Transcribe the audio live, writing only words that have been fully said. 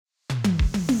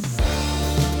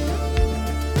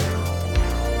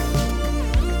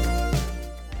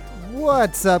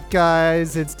What's up,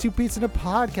 guys? It's Two Pete's in a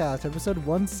Podcast, episode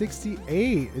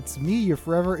 168. It's me, your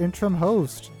forever interim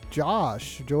host,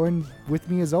 Josh. Joined with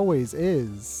me, as always,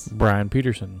 is... Brian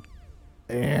Peterson.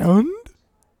 And...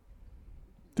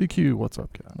 DQ, what's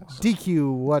up, guys?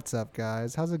 DQ, what's up,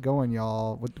 guys? How's it going,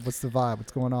 y'all? What's the vibe?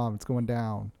 What's going on? What's going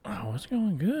down? Oh, it's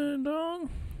going good, dog.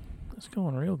 It's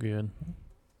going real good.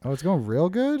 Oh, it's going real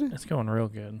good? It's going real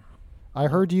good. I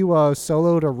heard you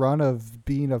soloed a run of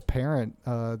being a parent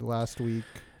last week.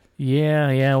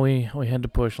 Yeah, we had to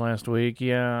push last week.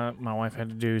 Yeah, my wife had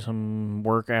to do some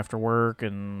work after work,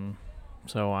 and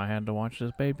so I had to watch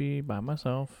this baby by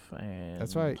myself. And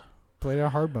That's right. Played it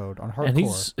on hard mode, on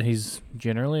hardcore. And he's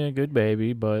generally a good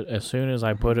baby, but as soon as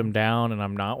I put him down and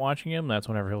I'm not watching him, that's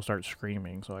whenever he'll start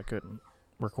screaming, so I couldn't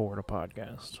record a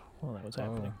podcast while that was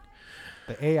happening.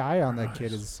 The AI on that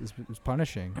kid is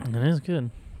punishing. And it is good.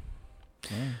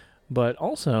 Yeah. But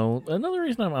also, another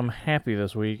reason I'm happy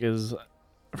this week is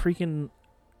freaking...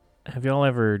 Have y'all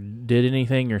ever did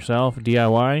anything yourself,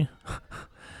 DIY?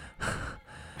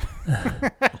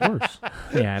 Of course.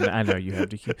 Yeah, I know you have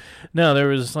to. No, there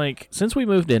was since we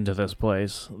moved into this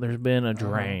place, there's been a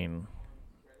drain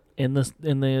in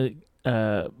the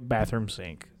bathroom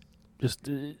sink. Just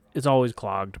it's always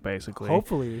clogged, basically.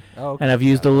 Hopefully. Oh, okay. And I've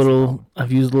used a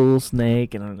little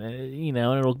snake, and and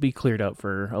it'll be cleared up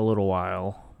for a little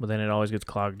while, but then it always gets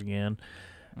clogged again.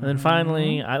 And then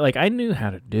finally, I knew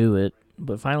how to do it,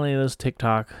 but finally this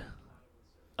TikTok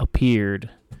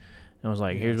appeared. And was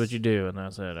like, here's what you do. And I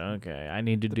said, okay, I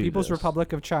need to do this. The People's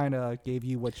Republic of China gave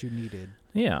you what you needed.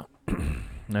 Yeah.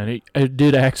 And it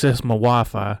did access my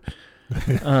Wi-Fi.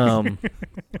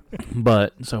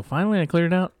 But, so finally I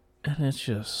cleared it out, and it's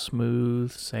just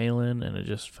smooth sailing, and it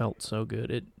just felt so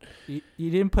good. You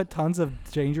didn't put tons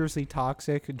of dangerously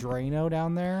toxic Drano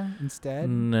down there instead?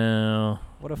 No.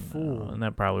 What a fool. And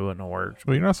that probably wouldn't have worked.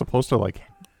 Well, you're not supposed to,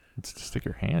 stick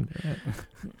your hand in it.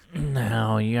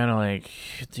 No, you gotta,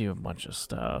 do a bunch of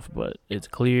stuff, but it's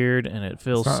cleared, and it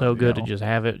feels not, so good to just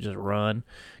have it just run.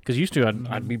 Because used to,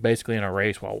 I'd be basically in a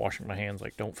race while washing my hands,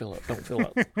 don't fill up,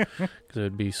 because it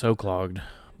would be so clogged.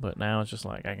 But now it's just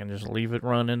I can just leave it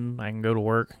running. I can go to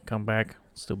work, come back,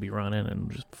 still be running,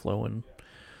 and just flowing.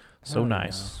 So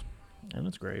nice. Yeah. And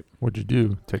it's great. What'd you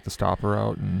do? Take the stopper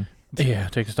out and... Yeah,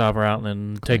 take the stopper out, and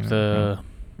then take the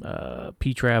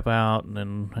P-trap out, and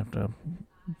then have to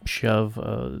shove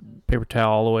a paper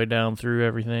towel all the way down through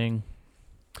everything.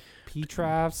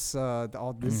 P-traps,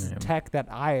 all this tech that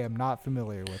I am not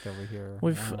familiar with over here.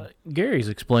 Gary's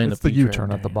explained it's the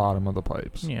U-turn at the bottom of the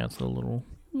pipes. Yeah, it's the little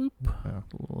whoop,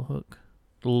 the little hook,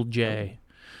 the little J,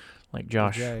 like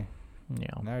Josh. J.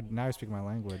 Yeah. Now you're speaking my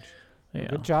language. Yeah.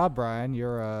 Good job, Brian.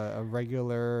 You're a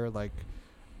regular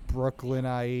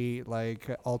Brooklynite,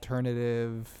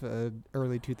 alternative,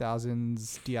 early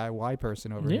 2000s DIY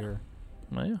person over here.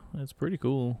 Well, yeah, it's pretty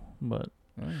cool, but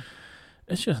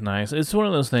it's just nice. It's one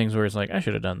of those things where it's I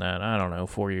should have done that, I don't know,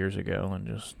 4 years ago and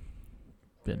just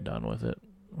been done with it.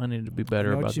 I need to be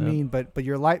better about that. I know what you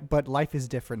mean, but life is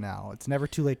different now. It's never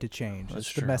too late to change. That's That's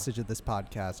true. the message of this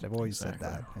podcast. I've always said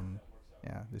that, and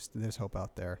yeah, there's hope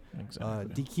out there.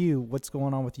 Exactly. DQ, what's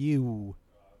going on with you?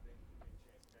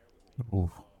 Oof.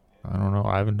 I don't know.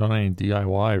 I haven't done any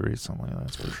DIY recently,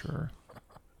 that's for sure.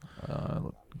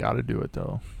 Got to do it,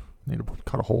 though. Need to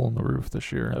cut a hole in the roof this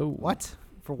year. Oh, what?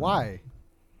 For why?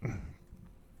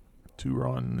 To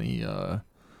run the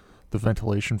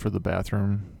ventilation for the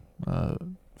bathroom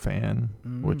fan,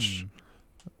 which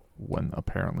when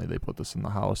apparently they put this in the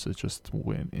house, it just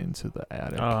went into the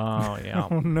attic. Oh, yeah.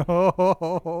 Oh,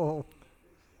 no.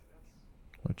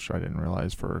 Which I didn't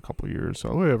realize for a couple of years,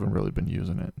 so we haven't really been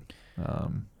using it.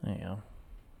 Yeah.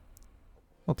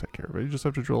 I'll take care of it. You just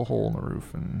have to drill a hole in the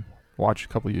roof and watch a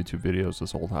couple of YouTube videos.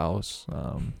 This old house,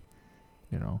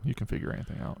 you can figure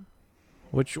anything out.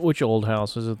 Which old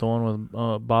house? Is it the one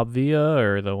with Bob Villa,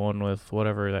 or the one with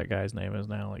whatever that guy's name is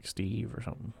now, Steve or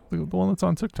something? The one that's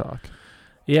on TikTok.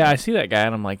 Yeah, I see that guy,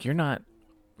 and I'm like, you're not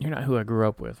who I grew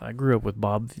up with. I grew up with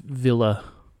Bob Villa.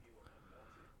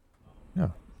 Yeah,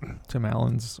 Tim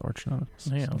Allen's arch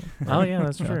nemesis. Yeah. Oh yeah,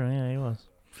 that's true. Yeah, he was.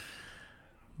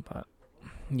 But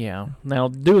yeah, now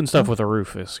doing stuff with a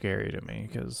roof is scary to me,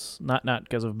 because not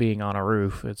because of being on a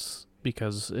roof. It's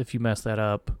because if you mess that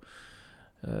up,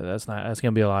 that's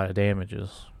gonna be a lot of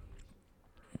damages.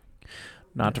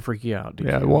 Not to freak you out, dude.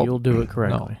 Yeah, well, you'll do it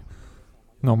correctly.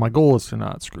 No, my goal is to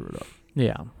not screw it up.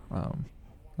 Yeah.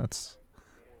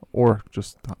 Or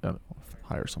just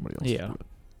hire somebody else to do it.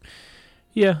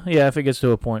 Yeah, if it gets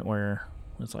to a point where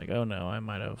it's oh no, I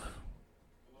might have.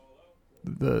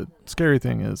 The scary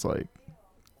thing is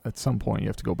at some point you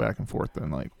have to go back and forth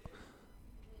and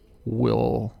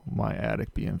will my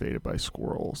attic be invaded by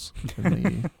squirrels in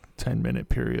the 10-minute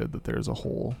period that there's a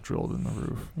hole drilled in the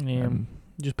roof. Yeah. And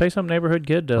Just pay some neighborhood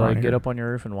kid to Right get here. up on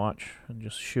your roof and watch and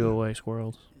just shoo away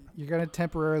squirrels. You're gonna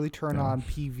temporarily turn Yeah. on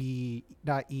PV,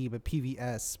 not E, but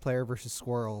PVS, player versus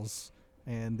squirrels,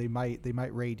 and they might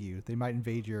raid you. They might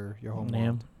invade your home Yeah,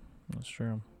 world. that's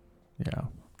true. yeah,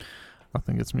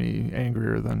 nothing gets me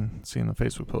angrier than seeing the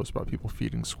Facebook post about people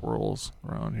feeding squirrels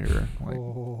around here.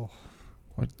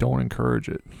 Like don't encourage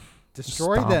it.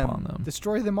 Destroy stomp them. on them.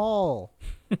 Destroy them all.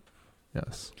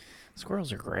 Yes.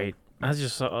 Squirrels are great. I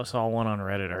just saw one on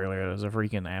Reddit earlier. It was a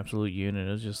freaking absolute unit.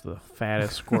 It was just the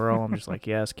fattest squirrel. I'm just like,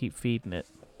 yes, keep feeding it.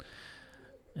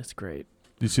 It's great.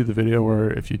 Do you see the video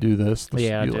where if you do this,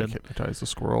 Yeah, I you did. like hypnotize the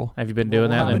squirrel? Have you been What doing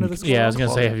that? happened And, to the yeah, I was squirrel?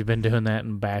 gonna say, have you been doing that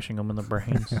and bashing them in the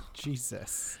brains?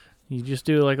 Jesus. You just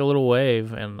do like a little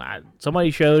wave, and somebody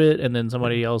showed it, and then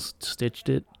somebody else stitched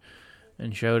it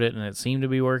and showed it, and it seemed to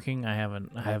be working. I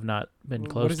have not been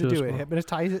close What does to it do? a It squirrel.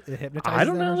 hypnotizes. I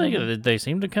don't them or know. something? They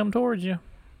seem to come towards you.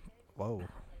 Whoa.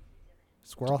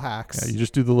 Squirrel hacks. Yeah, you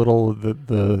just do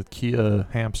the Kia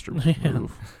hamster Yeah.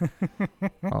 move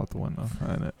out the window,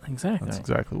 and Exactly. that's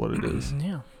exactly what it is.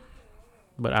 Yeah.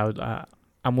 But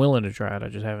I'm willing to try it. I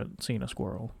just haven't seen a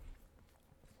squirrel.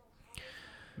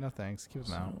 No thanks. Keep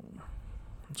them out. So,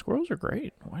 squirrels are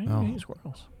great. Why do No. you hate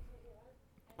squirrels?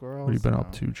 Squirrels. What have you been up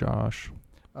no. to, Josh?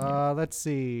 Let's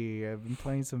see. I've been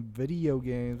playing some video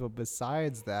games, but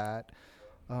besides that,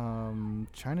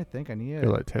 trying to think. I need You're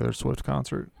like Taylor Swift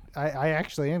concert. I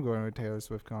actually am going to a Taylor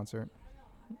Swift concert.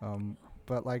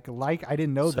 But like I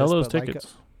didn't know Sell this, those but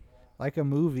tickets. like a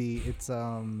movie, it's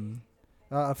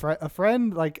a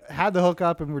friend like had the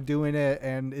hookup and we're doing it,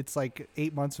 and it's like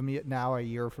 8 months from now, a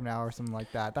year from now, or something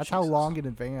like that. That's how Jesus. long in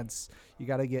advance you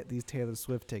got to get these Taylor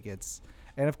Swift tickets.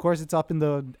 And of course, it's up in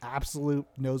the absolute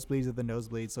nosebleeds of the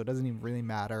nosebleeds, so it doesn't even really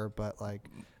matter. But like,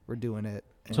 we're doing it.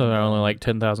 So And, they're only like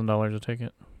 $10,000 a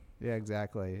ticket. yeah,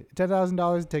 exactly.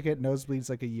 $10,000 a ticket, nosebleeds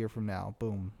like a year from now.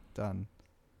 Boom, done.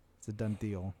 It's a done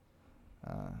deal.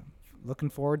 Looking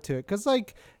forward to it, cause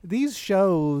like these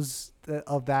shows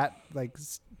of that like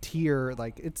tier,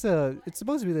 like it's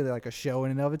supposed to be like a show in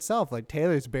and of itself. Like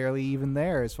Taylor's barely even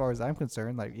there as far as I'm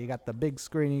concerned. Like you got the big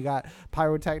screen, you got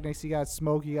pyrotechnics, you got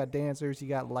smoke, you got dancers, you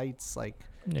got lights. Like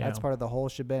Yeah. that's part of the whole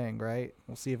shebang, right?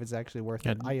 We'll see if it's actually worth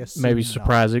it. Yeah, I assume maybe not.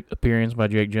 surprise appearance by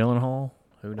Jake Gyllenhaal.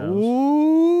 Who knows?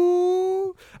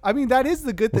 Ooh, I mean that is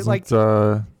the good thing. Like,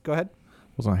 go ahead.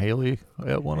 Wasn't Haley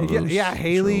at one of those? Yeah,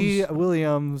 Haley shows?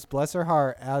 Williams, bless her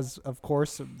heart, as of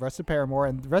course Rest of Paramore,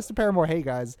 and the Rest of Paramore. Hey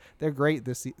guys, they're great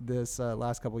this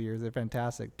last couple of years. They're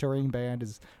fantastic. Touring band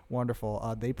is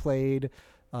wonderful. They played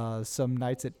some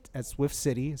nights at Swift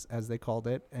City, as they called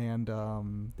it, and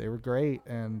they were great.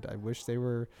 And I wish they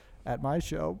were at my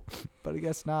show, but I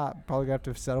guess not. Probably gonna have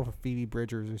to settle for Phoebe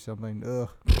Bridgers or something. Ugh.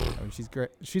 I mean, she's great.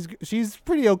 She's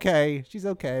pretty okay. She's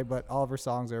okay, but all of her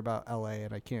songs are about LA,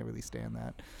 and I can't really stand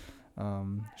that.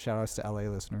 Shout outs to LA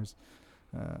listeners.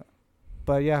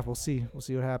 But yeah, we'll see. We'll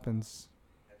see what happens.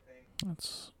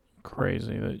 That's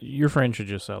crazy. Your friend should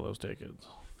just sell those tickets.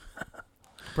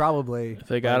 Probably. If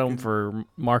they got them for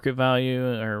market value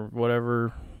or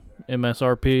whatever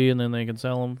MSRP, and then they can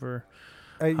sell them for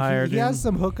higher. He has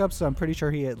some hookups, so I'm pretty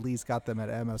sure he at least got them at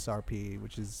MSRP,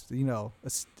 which is,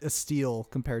 a steal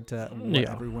compared to what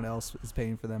everyone else is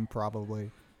paying for them, probably.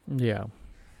 Yeah.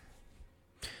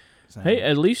 So, Hey,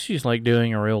 at least she's like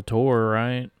doing a real tour,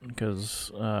 right? Because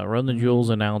Run the Jewels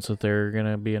announced that they're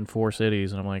gonna be in 4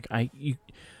 cities, and I'm like,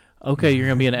 okay, you're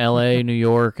gonna be in L.A., New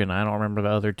York, and I don't remember the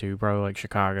other 2, probably like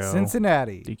Chicago,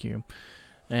 Cincinnati. DQ,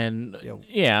 and Yo.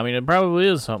 yeah, I mean it probably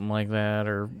is something like that,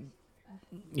 or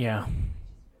yeah,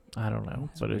 I don't know,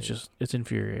 That's but weird. it's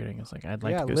infuriating. It's like I'd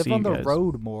like to go live see on you the guys.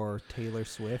 road more, Taylor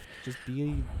Swift. Just be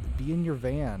in your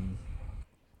van.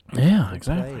 Yeah, Play,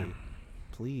 exactly.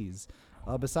 please.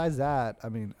 Besides that, I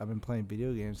mean, I've been playing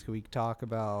video games. Can we talk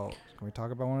about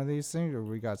one of these things, or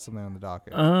we got something on the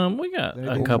docket? We got a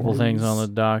Anything couple things on news?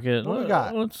 the docket. What we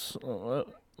got?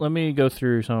 Let me go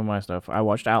through some of my stuff. I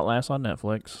watched Outlast on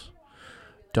Netflix.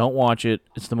 Don't watch it.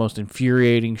 It's the most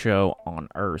infuriating show on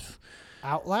earth.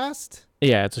 Outlast?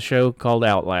 Yeah, it's a show called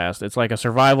Outlast. It's like a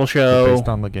survival show. Based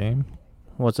on the game?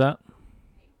 What's that?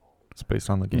 It's based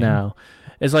on the game? No.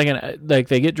 It's like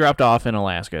they get dropped off in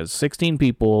Alaska. It's 16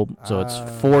 people, so it's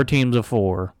 4 teams of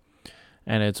 4.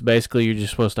 And it's basically you're just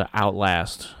supposed to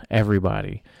outlast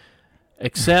everybody.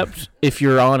 Except if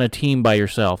you're on a team by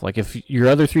yourself. Like if your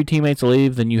other 3 teammates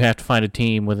leave, then you have to find a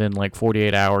team within like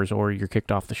 48 hours or you're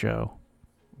kicked off the show.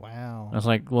 Wow. I was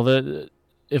like, well,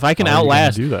 if I can How are you gonna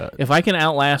outlast do that? if I can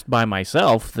outlast by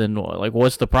myself, then like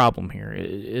what's the problem here?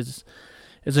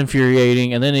 It's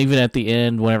infuriating. And then even at the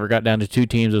end, whenever it got down to 2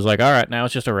 teams, it was like, all right, now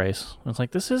it's just a race. It's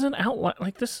like, this isn't outline.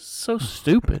 Like, this is so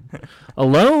stupid.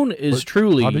 Alone is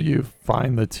truly. How do you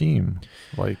find the team?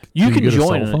 Like, you do can get a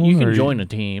join. cell phone, You can or join a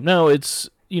team. No, it's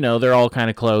they're all kind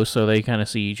of close, so they kind of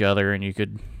see each other, and you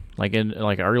could like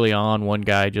early on, one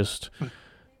guy just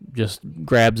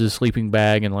grabs his sleeping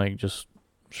bag and like just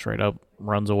straight up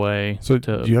runs away. So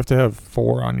do you have to have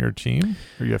 4 on your team,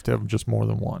 or you have to have just more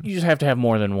than one? You just have to have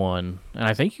more than one, and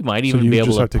I think you might So even you be able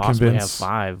just to have to possibly convince- have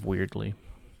 5. Weirdly,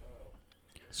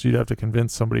 So you'd have to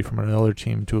convince somebody from another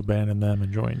team to abandon them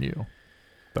and join you.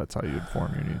 That's how you'd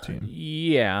form your new team.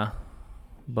 yeah.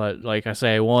 But like I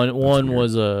say, one weird.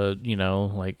 was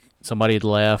like somebody had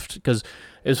left, because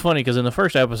it was funny because in the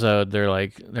first episode they're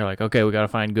like okay, we got to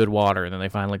find good water, and then they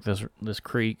find like this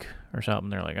creek or something.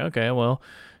 They're like, okay, well,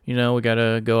 we got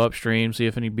to go upstream, see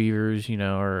if any beavers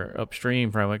are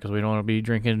upstream from it, because we don't want to be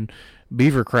drinking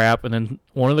beaver crap. And then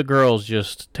one of the girls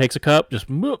just takes a cup, just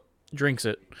drinks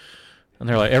it, and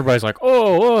they're like, everybody's like,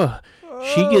 oh.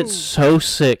 She gets so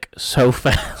sick so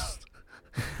fast,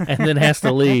 and then has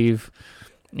to leave.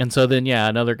 And so then,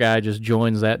 another guy just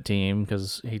joins that team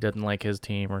because he doesn't like his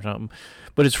team or something.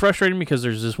 But it's frustrating because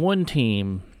there's this one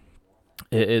team.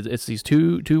 It's these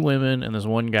two women and this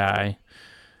one guy.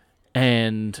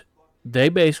 And they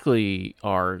basically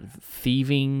are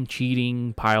thieving,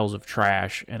 cheating piles of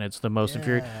trash. And it's the most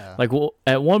infuriating. Like, well,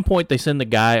 at one point, they send the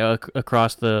guy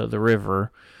across the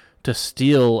river to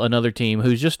steal another team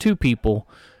who's just 2 people,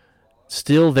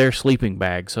 steal their sleeping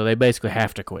bag. So they basically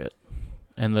have to quit.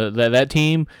 And that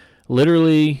team,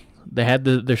 literally, they had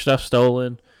their stuff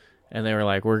stolen, and they were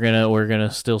like, "We're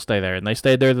gonna still stay there." And they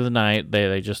stayed there the night.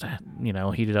 They just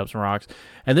heated up some rocks,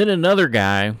 and then another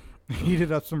guy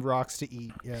heated up some rocks to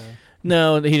eat. Yeah.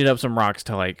 No, they heated up some rocks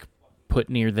to like put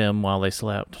near them while they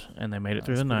slept, and they made it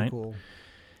through the night. Cool.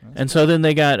 And so then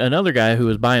they got another guy who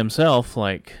was by himself,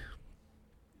 like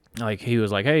he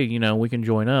was like, "Hey, we can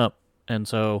join up." And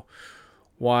so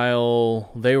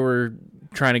while they were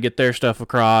trying to get their stuff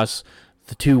across,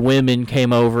 the 2 women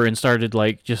came over and started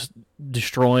like just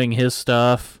destroying his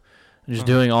stuff, and just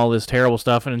doing all this terrible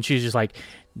stuff. And she's just like,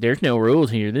 "There's no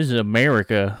rules here. This is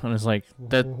America." And it's like,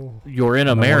 that you're in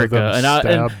America.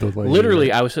 And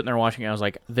literally, I was sitting there watching it. I was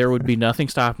like, there would be nothing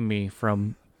stopping me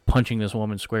from punching this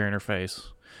woman square in her face,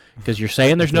 because you're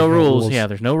saying there's no rules. Yeah,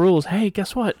 there's no rules. Hey,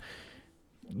 guess what?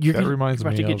 You're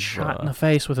about to get shot in the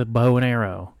face with a bow and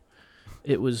arrow.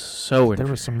 It was so. There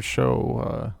was some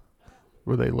show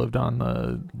where they lived on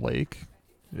the lake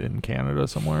in Canada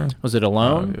somewhere. Was it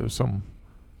Alone? It was some.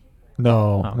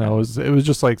 No, okay. no, it was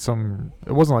just like some.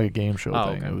 It wasn't like a game show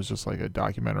thing. Okay. It was just like a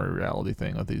documentary reality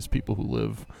thing of these people who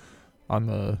live on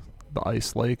the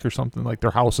ice lake or something. Like their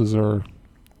houses are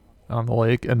on the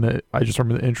lake, and I just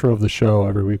remember the intro of the show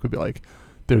every week would be like,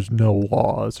 "There's no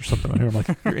laws" or something. I'm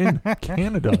like, "You're in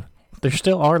Canada." There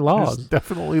still are laws. There's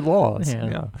definitely laws. Yeah.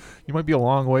 Yeah. You might be a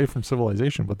long way from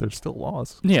civilization, but there's still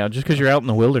laws. Yeah, just because you're out in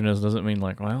the wilderness doesn't mean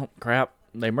like, well, crap,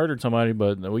 they murdered somebody,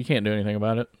 but we can't do anything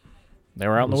about it. They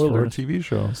were out in the wilderness. For a TV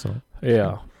show, so.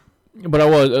 Yeah. But I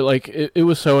was, like, it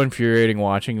was so infuriating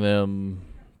watching them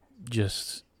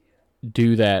just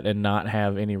do that and not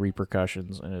have any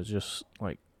repercussions. And it's just,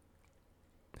 like,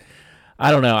 I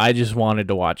don't know. I just wanted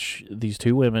to watch these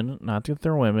 2 women, not that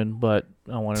they're women, but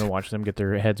I wanted to watch them get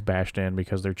their heads bashed in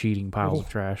because they're cheating piles of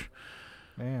trash.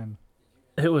 Man.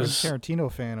 It was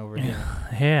Tarantino fan over here.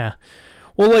 Yeah.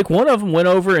 Well, like, one of them went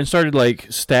over and started, like,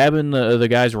 stabbing the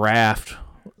guy's raft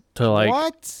to, like...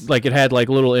 What? Like, it had, like,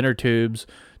 little inner tubes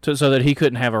so that he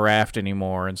couldn't have a raft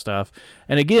anymore and stuff.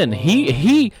 And again,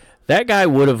 that guy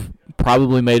would have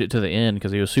probably made it to the end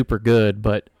because he was super good,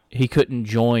 but he couldn't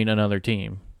join another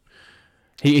team.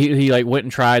 He like went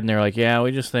and tried, and they're like, "Yeah,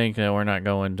 we just think that we're not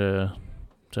going to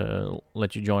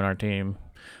let you join our team."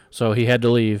 So he had to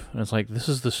leave. And it's like, this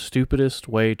is the stupidest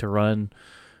way to run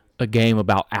a game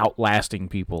about outlasting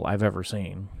people I've ever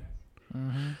seen.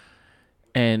 Mm-hmm.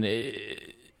 And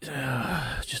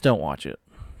just don't watch it.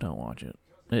 Don't watch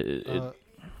it.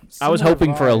 I was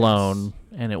hoping for Alone,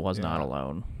 and it was not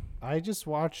Alone. I just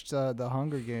watched The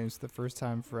Hunger Games the first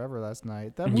time forever last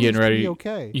night. That movie's getting ready?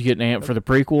 Okay. You getting amped for the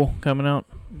prequel coming out?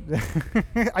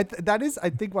 That is, I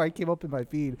think, why it came up in my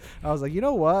feed. I was like, you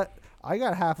know what? I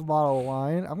got half a bottle of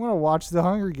wine. I'm gonna watch The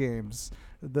Hunger Games,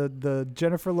 the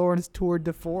Jennifer Lawrence tour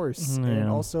de force, and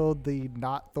also the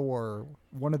not Thor,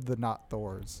 one of the not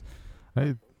Thors.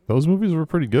 Hey, those movies were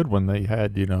pretty good when they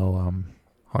had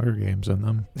Hunger Games in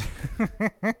them.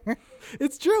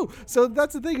 It's true. So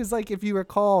that's the thing, is like, if you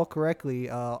recall correctly,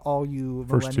 all you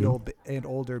millennial and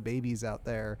older babies out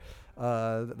there,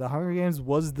 The Hunger Games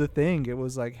was the thing. It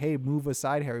was like, hey, move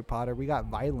aside, Harry Potter. We got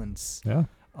violence. Yeah.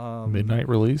 Midnight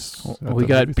release. at We the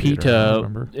got movie theater, I Peta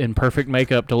remember. in perfect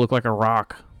makeup to look like a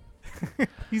rock.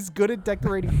 He's good at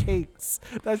decorating cakes.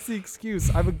 That's the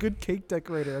excuse. I'm a good cake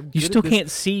decorator. I'm You good still at this. can't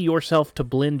see yourself to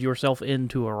blend yourself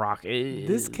into a rock.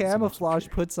 This camouflage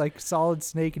puts like Solid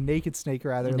Snake, Naked Snake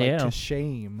rather, like Yeah. to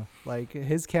shame. Like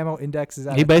his camo index is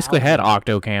at He basically had 1,000.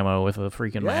 Octo camo with a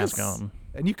freaking mask Yes. on.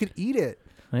 And you could eat it.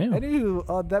 Yeah.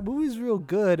 Anywho, that movie's real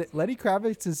good. Lenny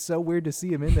Kravitz is so weird to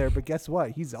see him in there, but guess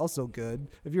what? He's also good.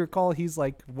 If you recall, he's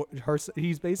like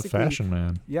he's The basically fashion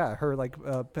man. yeah, her like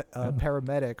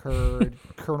paramedic, her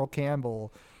Colonel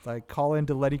Campbell. Like call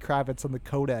into Lenny Kravitz on the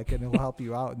codec, and he'll help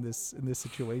you out in this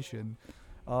situation.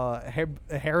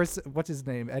 Harris, what's his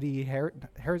name? Eddie Harris.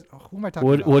 Who am I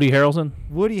talking about? Woody Harrelson?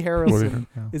 Woody Harrelson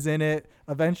Yeah. is in it.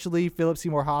 Eventually, Philip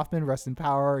Seymour Hoffman, rest in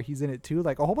power, he's in it too.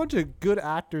 Like a whole bunch of good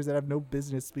actors that have no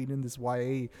business being in this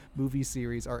YA movie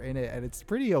series are in it, and it's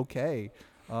pretty okay.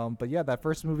 But yeah, that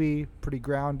first movie pretty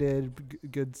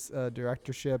grounded, good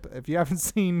directorship. If you haven't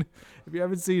seen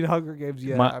Hunger Games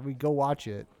yet, I mean, go watch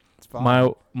it. It's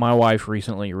fine. My wife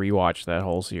recently rewatched that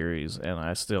whole series, and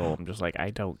I still am just like, I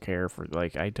don't care for,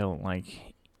 like, I don't like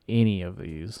any of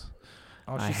these.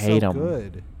 Oh, I she's hate so 'em.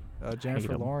 good.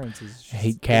 Jennifer 'em. Lawrence is. I hate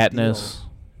she's a big deal. Katniss.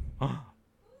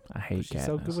 I hate She's Katniss.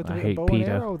 so good with I the hate bow and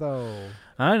Peta. arrow, though.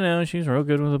 I know, she's real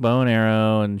good with a bow and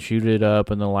arrow and shoot it up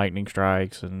and the lightning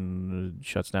strikes and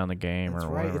shuts down the game That's or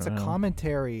right. whatever. It's a you know.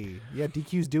 commentary. Yeah,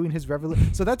 DQ's doing his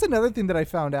revolution. So that's another thing that I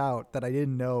found out that I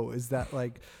didn't know is that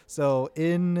like so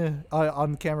in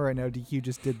on camera right now, DQ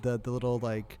just did the little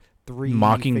like three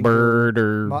Mockingbird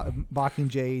or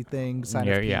Mockingjay thing, sign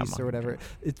of Yeah, peace or whatever. Mockingjay.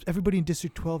 It's everybody in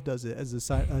District 12 does it as a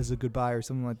sign, as a goodbye or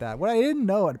something like that. What I didn't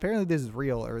know, and apparently this is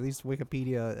real, or at least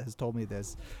Wikipedia has told me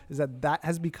this, is that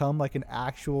has become like an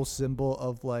actual symbol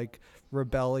of like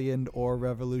rebellion or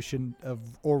revolution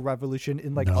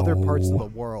in like other parts of No.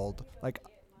 the world. Like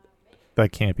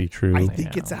That can't be true. I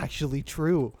think it's Yeah. actually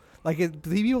true. Like the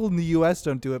people in the U.S.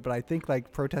 don't do it, but I think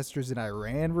like protesters in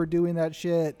Iran were doing that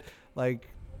shit. Like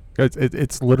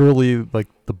It's literally like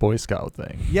the Boy Scout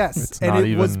thing. yes, It's and not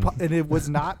it was even- and it was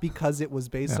not because it was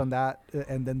based Yeah. on that,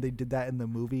 and then they did that in the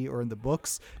movie or in the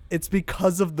books. It's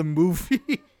because of the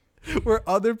movie. Where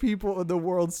other people in the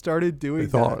world started doing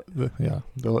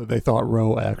They thought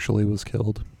Roe actually was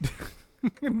killed.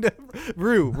 that.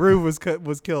 Rue was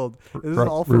killed. This is Ru-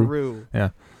 all for Rue. Rue. Yeah.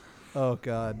 Oh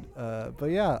God. But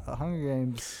yeah, Hunger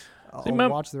Games. I'll See, my-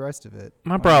 watch the rest of it.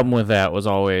 My problem with that was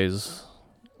always,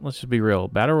 let's just be real,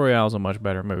 Battle Royale is a much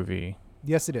better movie,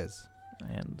 Yes, it is.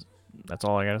 and that's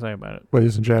all I gotta say about it. But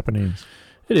it's in Japanese.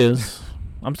 It is.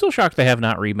 I'm still shocked they have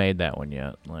not remade that one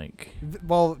yet. Like,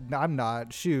 Well, I'm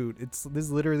not. Shoot, this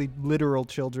is literally literal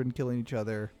children killing each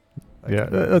other. Like, Yeah,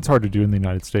 that's hard to do in the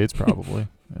United States, probably.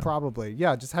 Yeah. probably.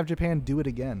 Yeah, just have Japan do it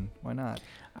again. Why not?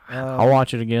 I'll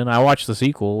watch it again. I watched the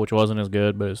sequel, which wasn't as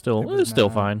good, but it's was still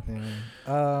not, fine.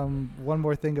 yeah. One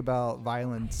more thing about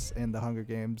violence in the Hunger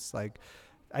Games. Like,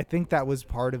 I think that was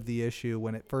part of the issue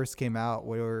when it first came out,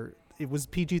 where it was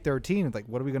PG-13. Like,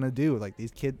 what are we gonna do? Like,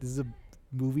 these kids. This is a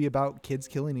movie about kids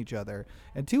killing each other,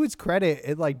 and to its credit,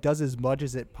 it like does as much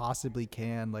as it possibly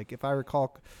can. Like, if I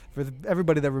recall,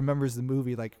 everybody that remembers the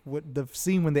movie, like what the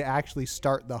scene when they actually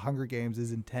start the Hunger Games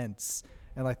is intense,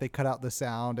 and like they cut out the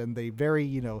sound and they very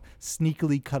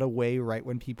sneakily cut away right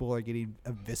when people are getting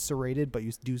eviscerated, but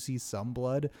you do see some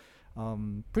blood.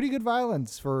 Pretty good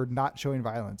violence for not showing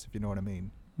violence, if you know what I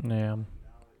mean. Yeah.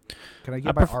 Can I I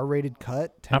get my pref- R-rated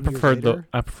cut? 10 I years preferred later?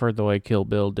 I preferred the way Kill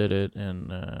Bill did it in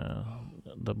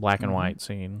the black and Mhm. white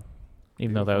scene,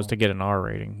 even though that was Beautiful. to get an R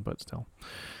rating, but still.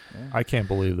 Yeah. I can't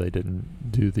believe they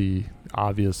didn't do the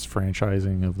obvious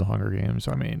franchising of the Hunger Games.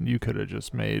 I mean, you could have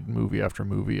just made movie after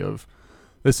movie of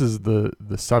this is the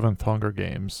seventh Hunger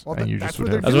Games, Well, and you that's just what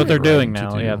would they're have That's what they're writing doing to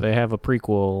now. do. Yeah, they have a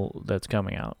prequel that's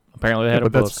coming out. Apparently, they Yeah, had a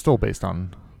but book. that's still based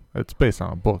on. It's based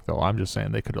on a book, though. I'm just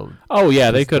saying they could have. Oh yeah,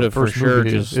 they this- could the have for first sure movie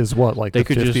just is what like they the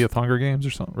could just- 50th Hunger Games or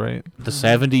something, right? the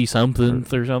 70 something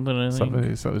or something. I think.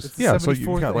 70, so It's the yeah, so you've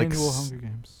 74th got like annual Hunger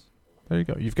Games. there you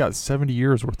go. You've got 70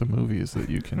 years worth of movies that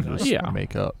you can just Yeah.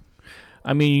 make up.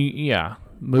 I mean, yeah,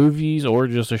 movies or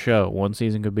just a show. One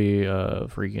season could be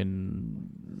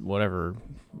freaking whatever.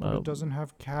 But it doesn't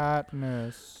have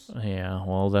Katniss. Yeah,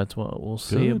 well, that's what we'll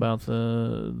see Good. about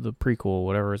the prequel,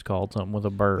 whatever it's called, something with a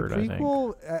bird. The I think.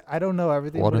 prequel, I don't know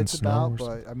everything Blood what and it's Snow about,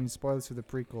 or but I mean, spoilers for the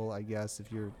prequel, I guess,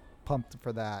 if you're pumped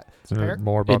for that. Isn't it Par-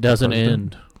 more about It doesn't the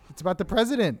president? end. It's about the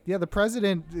president. Yeah, the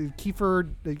president, Kiefer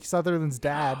Sutherland's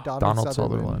dad, Donald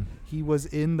Sutherland. He was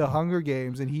in the Hunger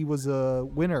Games, and he was a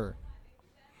winner.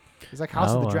 It's like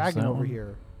House of Oh, the is Dragon that over one?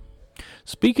 here.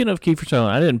 Speaking of Kiefer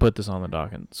Sutherland, I didn't put this on the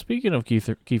docket. Speaking of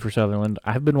Kiefer Sutherland,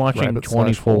 I've been watching Rabbit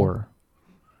 24.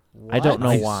 I don't know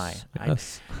Nice. why.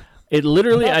 Yes. It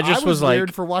literally, I just was was like,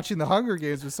 weird for watching the Hunger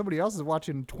Games, but somebody else is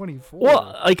watching 24.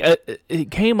 well, like it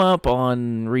came up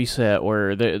on Reset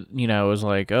where it was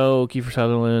like, oh, Kiefer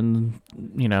Sutherland,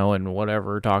 and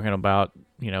whatever, talking about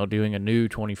doing a new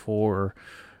 24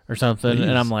 or something, Please.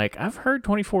 and I'm like, I've heard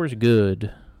 24 is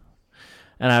good,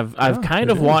 and I've Yeah, kind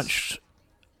it of is. watched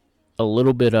a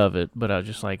little bit of it, but I was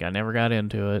just like, I never got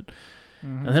into it.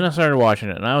 Mhm. And then I started watching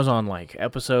it, and I was on like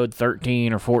episode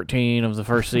 13 or 14 of the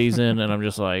first season, and I'm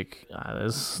just like,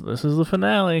 this is the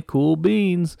finale. Cool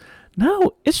beans.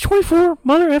 No, it's 24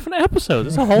 mother effing episodes.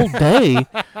 It's a whole day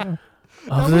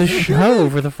of the show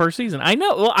for the first season. I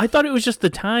know. Well, I thought it was just the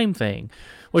time thing,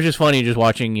 which is funny. Just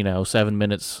watching 7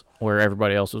 minutes where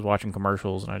everybody else was watching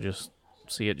commercials, and I just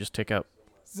see it just tick up.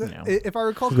 So, you know. if I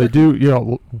recall So they correctly,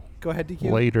 do, go ahead,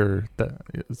 DQ. later.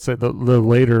 Say the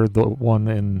later the one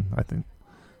in I think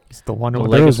it's the one. The There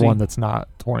is Legacy? one that's not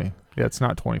 20. Yeah, it's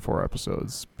not 24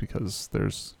 episodes because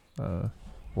there's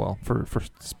for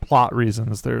plot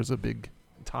reasons there's a big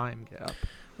time gap.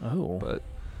 Oh, But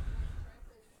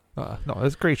no,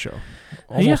 it's a great show.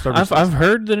 yeah, Almost every I've season.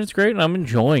 heard that it's great, and I'm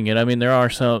enjoying it. I mean, there are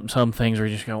some things where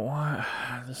you just go, "What?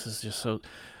 This is just so."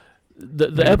 The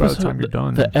Maybe by the episode, time you're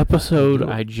done, the episode you'll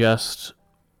do it. I just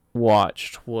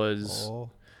watched was Oh,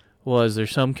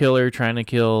 there's some killer trying to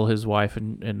kill his wife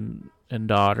and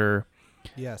daughter,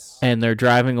 yes. and they're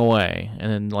driving away,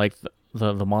 and then like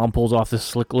the mom pulls off this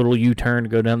slick little U-turn to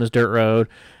go down this dirt road,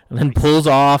 and then pulls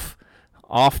off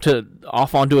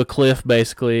onto a cliff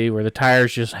basically where the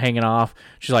tire's just hanging off.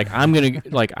 She's like, I'm gonna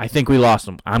I think we lost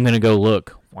him. I'm gonna go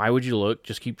look. Why would you look?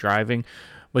 Just keep driving.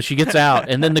 But she gets out,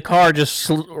 and then the car just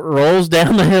rolls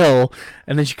down the hill,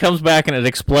 and then she comes back and it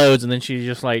explodes, and then she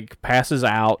just passes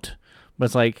out.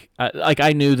 But it's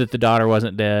I knew that the daughter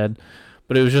wasn't dead,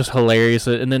 but it was just hilarious.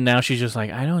 And then now she's just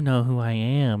like, I don't know who I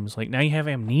am. It's like, now you have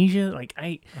amnesia.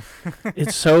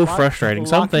 It's so frustrating. A lot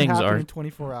Some can things happen are, in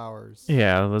 24 hours.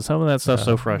 yeah. Some of that stuff's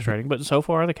so Yeah. frustrating. But so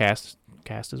far the cast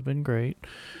has been great.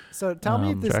 So tell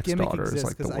me if this Jack's gimmick daughter is, exists,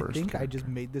 like, the because I worst think I character. just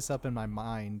made this up in my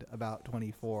mind about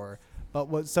 24.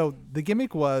 But so the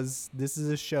gimmick was, this is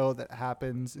a show that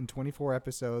happens in 24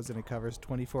 episodes, and it covers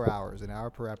 24 hours, an hour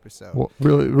per episode. Well,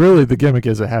 really, the gimmick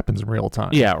is it happens in real time.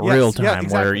 Yeah, Yes, real yeah, time.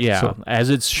 Where exactly. So- as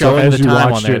it's so showing as the you time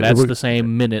on watch there, it, it that's would- the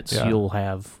same minutes yeah. you'll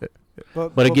have.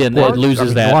 But again, part, it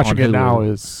loses that watching on it now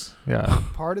Hulu. is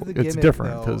part of the it's gimmick,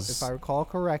 different, though, 'cause- if I recall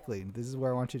correctly, this is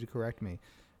where I want you to correct me.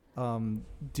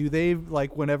 Do they,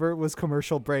 whenever it was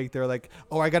commercial break, they're like,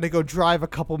 oh, I got to go drive a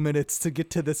couple minutes to get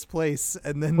to this place,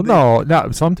 and then well, no,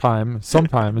 not sometimes,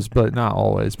 but not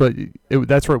always. But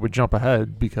that's where it would jump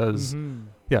ahead because Mhm.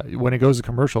 yeah, when it goes to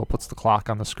commercial, it puts the clock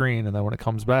on the screen, and then when it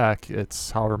comes back,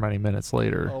 it's however many minutes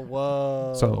later. Oh,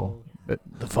 whoa. So The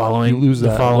you following lose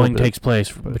that a little bit, takes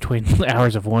place but- between the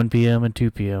hours of 1 p.m. and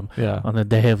 2 p.m. yeah, on the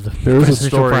day of the there was a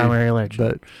presidential story primary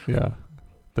election.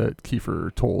 that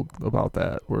Kiefer told about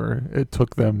that, where it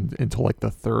took them until the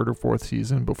third or fourth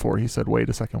season before he said, "Wait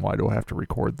a second, why do I have to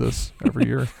record this every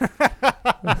year?"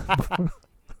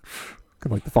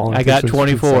 The following I got takes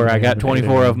place 24. between I 7 got a.m. and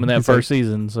 24 of them in that He's like, first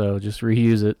season, so just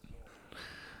reuse it.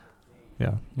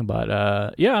 Yeah,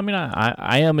 But yeah, I mean,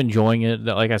 I am enjoying it.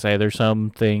 Like I say, there's some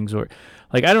things where,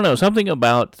 I don't know, something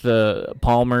about the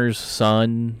Palmer's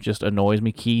son just annoys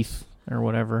me, Keith or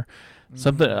whatever.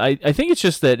 Something I think it's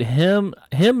just that him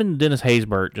and Dennis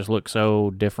Haysbert just look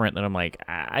so different that I'm like,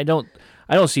 I don't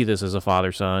see this as a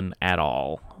father son at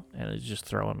all, and it's just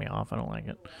throwing me off. I don't like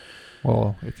it.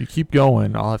 well, if you keep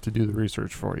going, I'll have to do the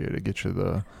research for you to get you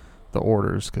the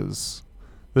orders, because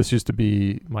this used to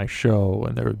be my show,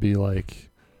 and there would be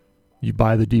you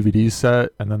buy the DVD set,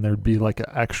 and then there'd be an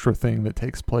extra thing that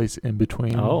takes place in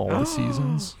between the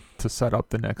seasons to set up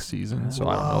the next season. So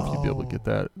I don't know if you'd be able to get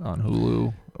that on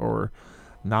Hulu or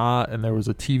not. And there was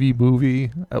a TV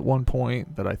movie at one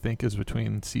point that I think is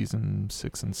between season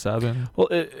 6 and 7. Well,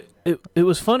 it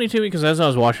was funny to me because as I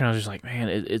was watching, I was just like, man,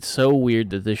 it's so weird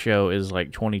that this show is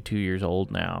 22 years old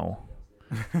now.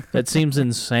 That seems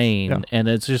insane. Yeah. And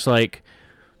it's just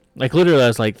literally, I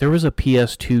was like, there was a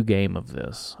PS2 game of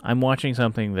this. I'm watching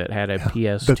something that had a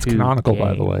PS2 That's canonical, game.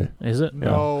 by the way. Is it?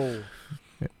 No.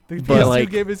 The But, PS2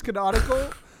 game is canonical?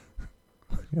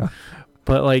 Yeah.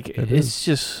 But It it's is.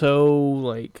 just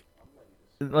so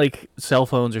cell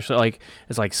phones are so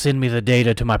it's send me the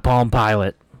data to my Palm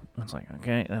Pilot. It's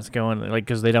okay, that's going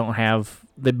because they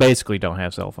basically don't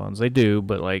have cell phones. They do,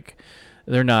 but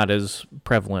they're not as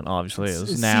prevalent obviously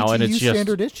as now, and it's CTU just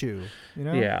standard issue, you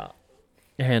know? yeah.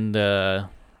 And I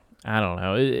don't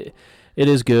know. it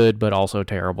is good, but also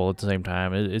terrible at the same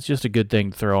time. It's just a good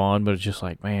thing to throw on, but it's just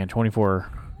like, man, 24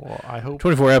 I hope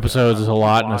 24 episodes I is a hope you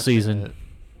lot in a watching season. it-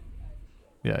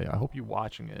 Yeah, I hope you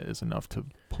watching it is enough to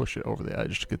push it over the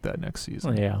edge to get that next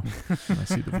season. Yeah. And I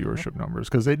see the viewership numbers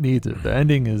because it needs it. The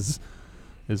ending is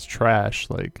trash.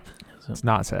 Like it's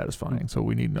not satisfying. So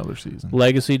we need another season.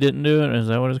 Legacy didn't do it. Is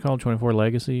that what it's called? 24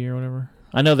 Legacy or whatever?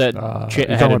 I know that You're had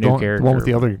talking a about new the character. one with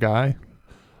the other guy.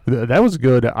 That was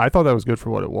good. I thought that was good for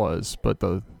what it was, but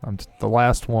the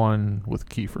last one with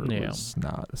Kiefer was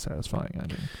not a satisfying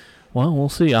ending. Well, we'll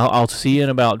see. I'll see you in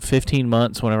about 15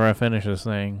 months whenever I finish this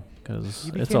thing because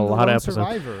You it's became a the lot of lone episodes.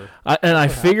 survivor. I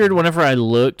That's what figured happened. whenever I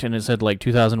looked and it said like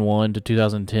 2001 to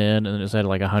 2010 and then it said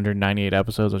like 198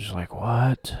 episodes, I was just like,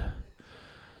 what?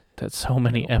 That's so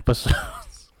many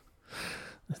episodes.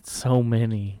 That's so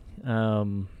many.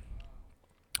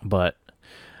 But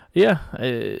yeah,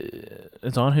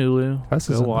 it's on Hulu. Tess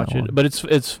Go is in watch that it. one. But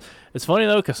it's funny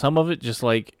though because some of it just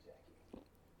like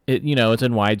it, it's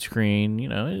in widescreen.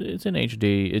 It's in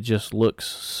HD. It just looks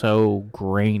so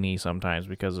grainy sometimes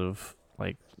because of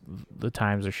like the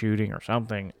times of shooting or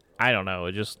something. I don't know.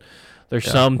 There's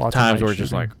some lots of times night where it's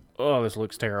just like, shooting. oh, this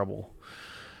looks terrible.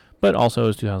 But also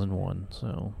it's 2001,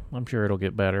 so I'm sure it'll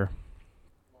get better.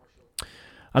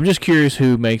 I'm just curious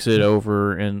who makes it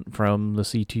over from the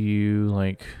CTU.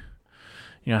 Like,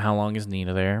 how long is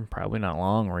Nina there? Probably not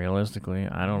long, realistically.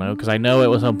 I don't know, because I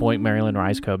know at some point Marilyn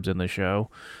Rice Cub's in the show,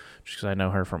 just because I know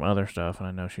her from other stuff, and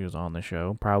I know she was on the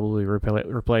show. Probably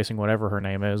replacing whatever her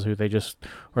name is, who they just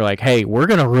were like, hey, we're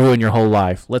going to ruin your whole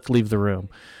life. Let's leave the room.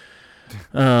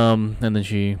 And then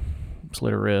she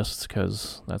slit her wrists,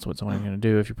 because that's what someone's going to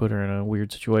do if you put her in a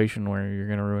weird situation where you're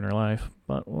going to ruin her life.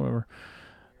 But whatever.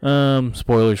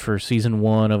 Spoilers for season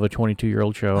 1 of a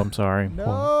 22-year-old show. I'm sorry. No.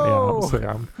 Honestly,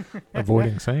 I'm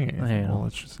avoiding saying it. Yeah. Well,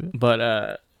 that's just it.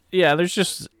 But yeah, there's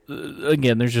just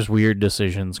there's just weird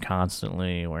decisions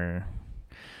constantly where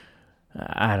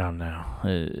I don't know.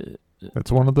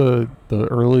 It's one of the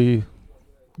early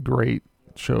great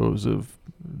shows of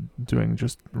doing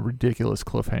just ridiculous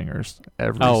cliffhangers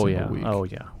every single week. Oh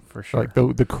yeah, for sure.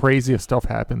 Like the craziest stuff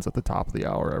happens at the top of the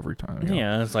hour every time.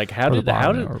 Yeah, it's like Or the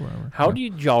bottom of the hour, whatever. how Yeah.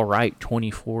 did y'all write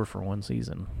 24 for one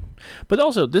season? But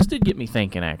also, this did get me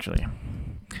thinking. Actually,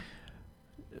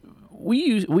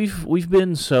 we've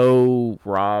been so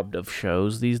robbed of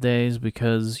shows these days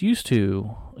because used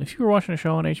to, if you were watching a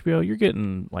show on HBO, you're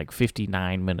getting like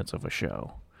 59 minutes of a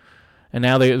show, and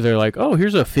now they're like, oh,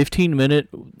 here's a 15-minute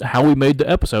how we made the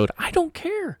episode. I don't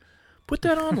care. Put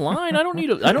that online. I don't need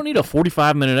a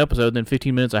 45-minute episode and then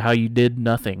 15 minutes of how you did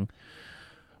nothing.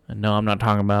 And no, I'm not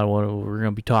talking about what we're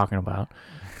going to be talking about.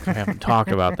 I haven't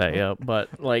talked about that yet, but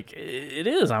like it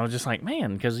is. I was just like,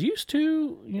 man, because used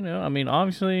to, I mean,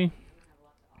 obviously,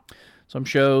 some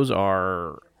shows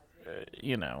are,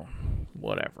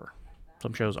 whatever.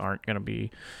 Some shows aren't going to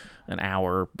be an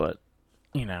hour, but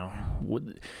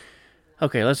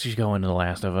okay, let's just go into The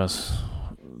Last of Us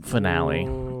finale.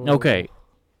 Whoa. Okay,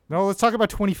 No, let's talk about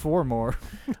 24 more.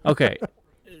 okay.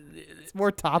 It's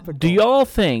more topical. Do y'all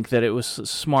think that it was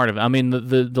smart of? I mean,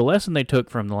 the lesson they took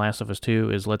from The Last of Us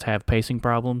 2 is let's have pacing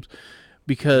problems,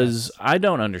 because I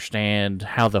don't understand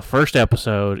how the first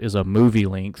episode is a movie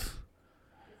length,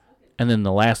 and then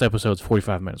the last episode's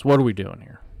 45 minutes. What are we doing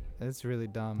here? It's really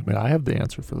dumb. I mean, I have the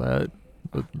answer for that.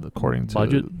 According to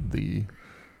Budget?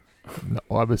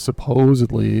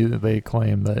 supposedly they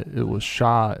claim that it was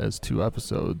shot as 2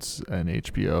 episodes, and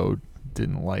HBO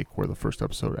didn't like where the first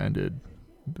episode ended,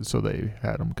 so they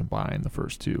had them combine the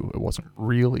first 2. It wasn't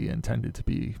really intended to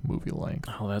be movie length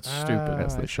Oh, that's stupid.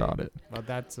 as I they see. shot it. Well,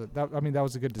 that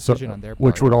was a good So, decision on their part.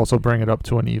 which would also bring it up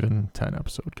to an even 10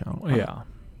 episode count. Yeah,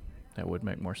 that would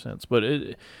make more sense. But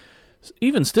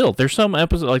even still, there's some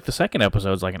episode, like the second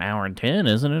episode's like an hour and 10,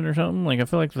 isn't it, or something? Like I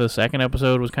feel like the second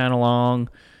episode was kind of long,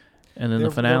 and then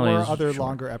the finale There were is other short.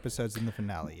 longer episodes in the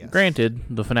finale, yes. Granted,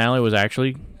 the finale was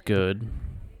actually good.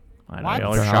 I know What?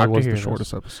 y'all are Finale shocked to was hear the this.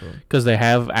 shortest episode. Because they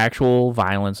have actual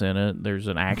violence in it. There's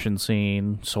an action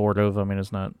scene, sort of. I mean,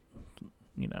 it's not,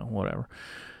 whatever.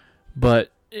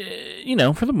 But,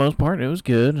 for the most part, it was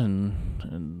good, and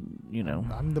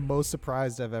I'm the most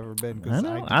surprised I've ever been I because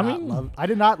know, I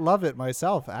did not love it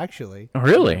myself, actually.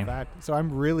 Really? In fact, so I'm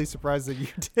really surprised that you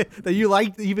did, that you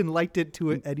even liked it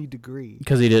to any degree.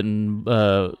 Because he didn't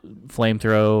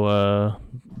flamethrow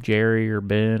Jerry or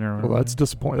Ben or. Well, that's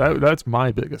disappointing. That's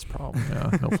my biggest problem. Yeah,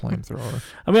 no flamethrower.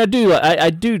 I mean, I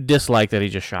do dislike that he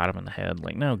just shot him in the head.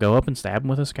 Like, no, go up and stab him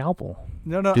with a scalpel.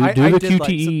 No, Do I the did like-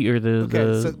 QTE or the.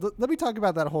 Okay, so let me talk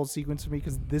about that whole sequence for me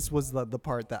because this was the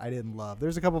part that I didn't love.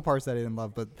 There's a couple parts that I didn't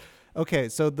love, but Okay,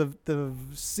 so the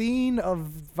scene of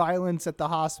violence at the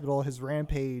hospital, his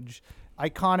rampage,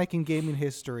 iconic in gaming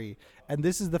history. And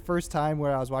this is the first time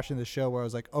where I was watching the show where I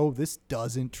was like, oh, this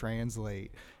doesn't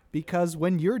translate. Because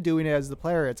when you're doing it as the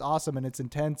player, it's awesome and it's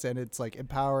intense and it's like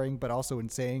empowering, but also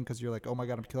insane because you're like, oh my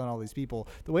God, I'm killing all these people.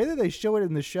 The way that they show it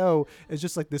in the show is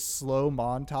just like this slow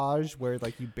montage where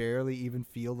like you barely even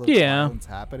feel the violence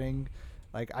happening.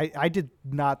 Like I did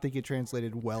not think it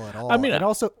translated well at all. I mean, and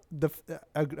also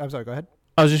I'm sorry, go ahead.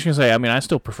 I was just gonna say, I mean, I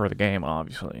still prefer the game,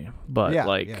 obviously, but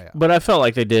Yeah. but I felt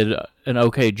like they did an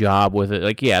okay job with it.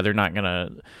 Like, yeah, they're not gonna.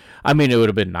 I mean, it would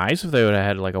have been nice if they would have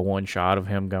had like a one shot of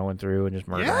him going through and just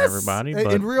murdering everybody,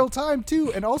 but in real time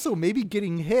too, and also maybe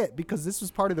getting hit because this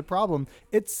was part of the problem.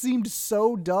 It seemed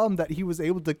so dumb that he was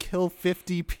able to kill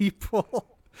 50 people.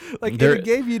 Like in a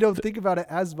game, you don't think about it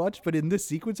as much, but in this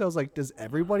sequence, I was like, does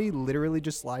everybody literally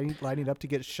just lining up to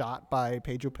get shot by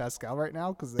Pedro Pascal right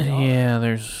now? Because yeah,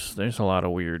 there's a lot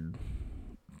of weird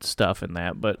stuff in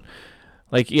that, but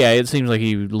like, yeah, it seems like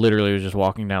he literally was just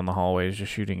walking down the hallways,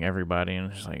 just shooting everybody, and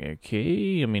it's just like,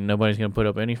 okay, I mean, nobody's gonna put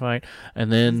up any fight,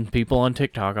 and then people on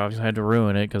TikTok obviously had to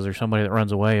ruin it because there's somebody that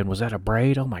runs away, and was that a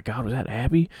braid? Oh my God, was that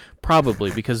Abby? Probably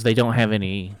because they don't have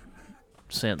any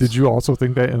sense. Did you also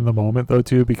think that in the moment though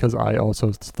too? Because I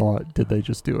also thought, did they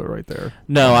just do it right there?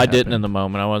 No, I didn't in the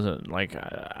moment. I wasn't like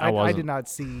I wasn't. I did not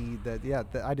see that. Yeah,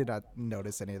 I did not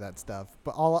notice any of that stuff.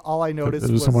 But all I noticed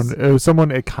it was someone. It was someone.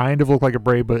 It kind of looked like a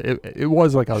braid, but it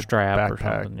was like a strap backpack, or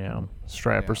something. Yeah,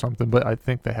 strap or something. But I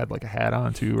think they had like a hat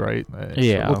on too, right?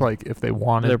 Yeah, it looked like if they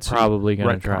wanted, they're to probably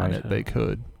gonna try it. They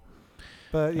could.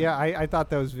 But yeah, I thought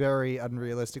that was very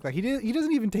unrealistic. Like he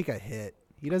doesn't even take a hit.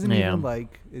 He doesn't even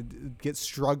like get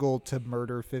struggle to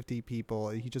murder 50 people.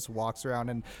 He just walks around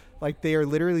and like they are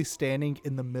literally standing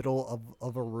in the middle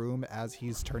of a room as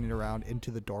he's turning around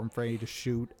into the dorm ready to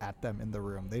shoot at them in the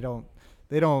room. They don't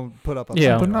put up a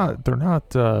fight. They're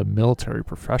not military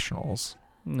professionals.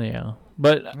 Yeah,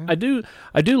 but I do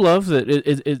love that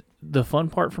it the fun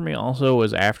part for me also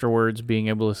was afterwards being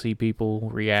able to see people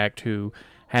react who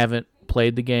haven't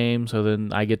played the game, so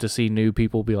then I get to see new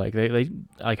people be like, they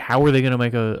like, how are they going to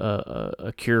make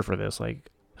a cure for this? Like,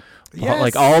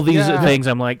 like all these things.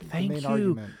 I'm like, thank you.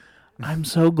 Argument. I'm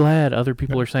so glad other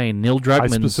people are saying Neil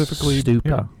Druckmann's stupid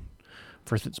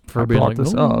for being brought like,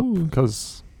 this up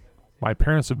because my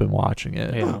parents have been watching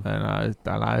it, and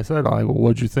I said, like, well,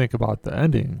 what'd you think about the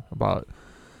ending? About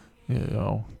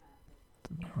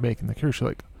making the cure? She's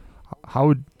like, how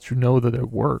would you know that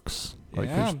it works? Like,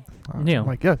 I'm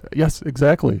like, yes,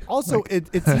 exactly. Also, like,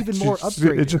 it's even more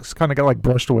upgraded. It just kind of got like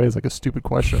brushed away as like a stupid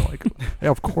question. Like, yeah,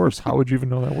 of course. How would you even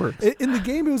know that works? In the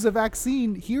game, it was a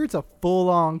vaccine. Here, it's a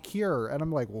full-on cure, and I'm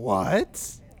like,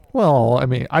 what? Well, I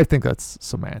mean, I think that's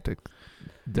semantic.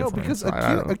 No, because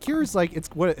a cure is like it's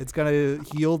gonna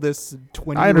heal this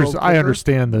 20-year-old. I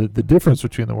understand the difference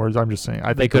between the words. I'm just saying. I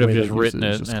think they could have just written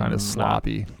it just kind of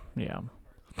sloppy. Yeah.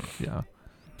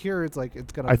 Cure, it's like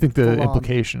it's gonna. I think the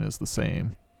implication is the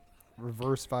same.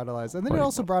 Reverse vitalize, and then it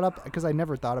also brought up, because I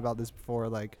never thought about this before.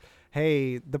 Like,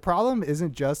 hey, the problem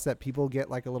isn't just that people get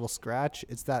like a little scratch;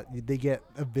 it's that they get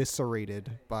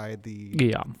eviscerated by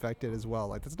the infected as well.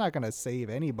 Like, that's not gonna save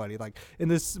anybody. Like in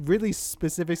this really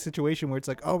specific situation where it's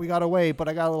like, oh, we got away, but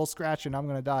I got a little scratch and I'm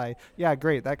gonna die. Yeah,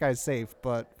 great, that guy's safe.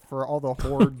 But for all the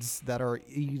hordes that are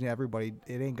eating everybody,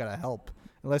 it ain't gonna help.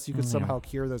 Unless you could somehow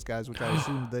cure those guys, which I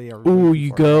assume they are. Ooh,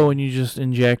 you go and you just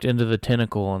inject into the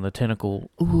tentacle, and the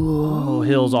tentacle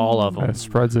heals all of them. It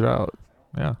spreads it out.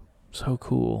 Yeah. So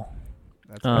cool.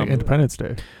 That's like Independence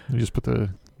Day. You just put the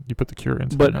cure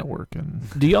into the network. And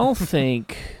do y'all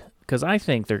think? Because I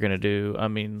think they're gonna do. I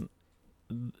mean,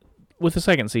 with the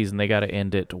second season, they got to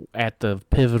end it at the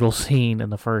pivotal scene in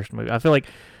the first movie. I feel like,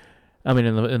 I mean,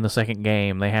 in the second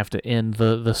game, they have to end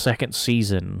the second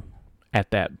season at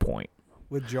that point.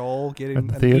 With Joel getting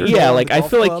the theater? Yeah, like I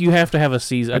feel like you have to have a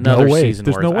season, another season.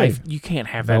 There's no way. You can't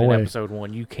have that in episode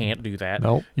 1. You can't do that.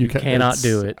 No, you cannot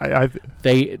do it. I'm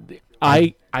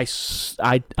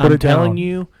telling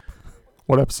you.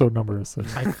 What episode number is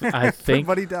this? I think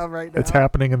everybody down right now. It's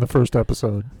happening in the first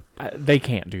episode. They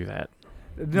can't do that.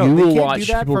 No, you will watch.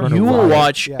 You will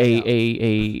watch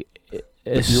a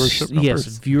viewership numbers.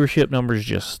 Yes, viewership numbers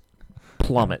just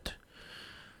plummet.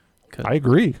 I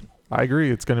agree.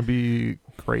 It's going to be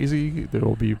crazy. There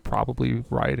will be probably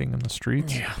rioting in the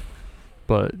streets. Yeah.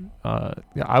 But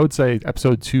I would say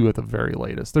episode 2 at the very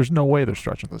latest. There's no way they're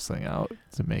stretching this thing out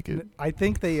to make it. I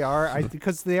think they are.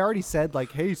 Because they already said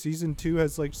like, hey, season 2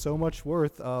 has like so much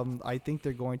worth. I think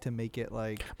they're going to make it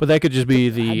like. But that could just be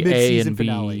the A and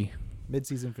B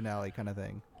mid-season finale kind of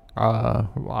thing.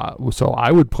 So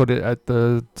I would put it at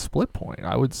the split point.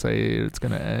 I would say it's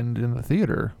going to end in the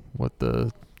theater with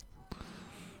the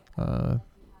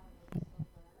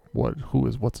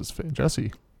what's his face?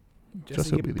 Jesse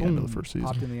will be the end of the first season.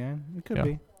 Popped in the end. It could Yeah.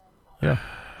 be. Yeah.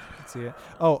 See it.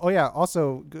 Oh yeah.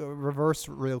 Also, reverse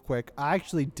real quick. I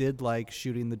actually did like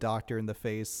shooting the doctor in the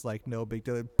face, like no big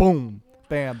deal. Boom,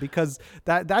 bam, because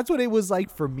that's what it was like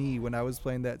for me when I was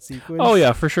playing that sequence. Oh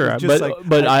yeah, for sure. It's just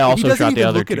But I he also doesn't shot the even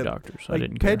other look at two him. doctors. I Like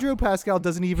didn't care. Pedro Pascal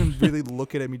doesn't even really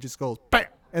look at him. He just goes bam,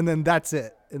 and then that's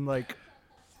it. And like,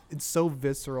 it's so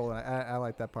visceral. I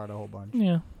like that part a whole bunch.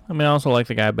 Yeah. I mean, I also like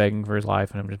the guy begging for his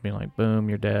life, and I'm just being like, boom,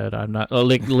 you're dead. I'm not,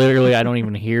 like, literally, I don't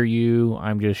even hear you.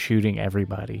 I'm just shooting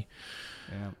everybody.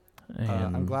 Yeah.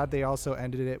 And I'm glad they also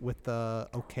ended it with the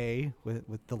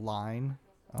with the line.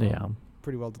 Yeah.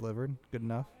 Pretty well delivered. Good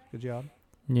enough. Good job.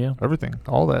 Yeah. Everything,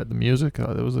 all that, the music,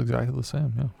 it was exactly the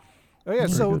same. Yeah. Oh yeah,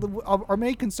 Very so good. our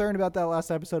main concern about that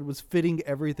last episode was fitting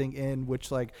everything in,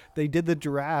 which like they did the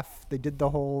giraffe, they did that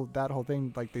whole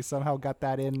thing, like they somehow got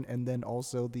that in, and then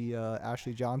also the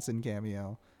Ashley Johnson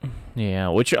cameo. Yeah.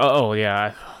 Which, oh,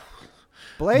 yeah.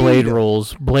 Blade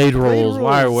Rules. Blade rules.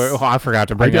 Why? I forgot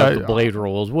to bring up the Blade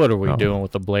rules. What are we No. doing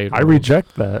with the Blade rules? I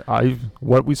reject that.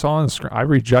 What we saw on the screen. I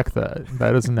reject that.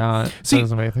 That is not. See, that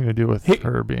doesn't have anything to do with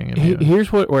her being in it.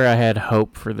 Here's where I had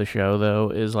hope for the show,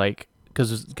 though, is like,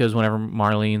 because whenever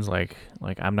Marlene's like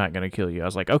I'm not gonna kill you, I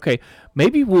was like, okay,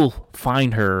 maybe we'll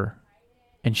find her,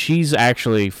 and she's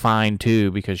actually fine too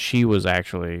because she was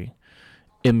actually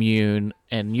immune,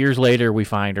 and years later we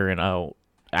find her, and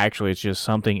actually it's just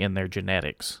something in their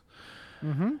genetics.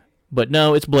 Mm-hmm. But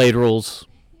no, it's Blade rules.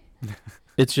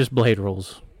 It's just Blade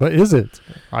rules. But is it?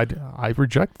 I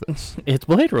reject this. It's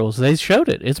Blade rules. They showed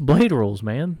it. It's Blade rules,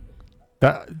 man.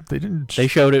 That they didn't. They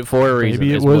showed it for a reason.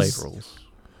 Maybe it it's was- Blade rules.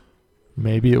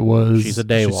 Maybe it was. She's a She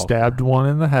daywalker. stabbed one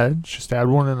in the head. She stabbed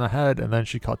one in the head, and then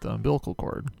she cut the umbilical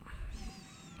cord.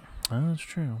 Oh, that's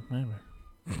true. Maybe.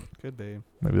 Could be.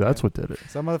 Maybe that's what did it.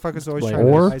 Some motherfuckers always Blade try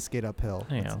Or- to ice skate uphill.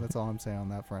 Yeah. That's all I'm saying on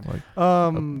that front. Like,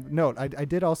 No, I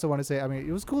did also want to say, I mean,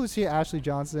 it was cool to see Ashley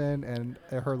Johnson and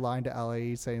her line to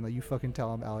Ellie saying like, "You fucking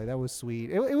tell him, Ellie." That was sweet.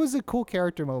 It was a cool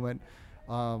character moment.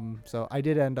 So I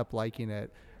did end up liking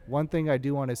it. One thing I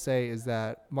do want to say is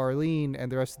that Marlene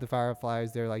and the rest of the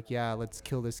Fireflies, they're like, yeah, let's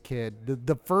kill this kid.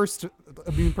 The first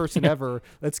immune person ever.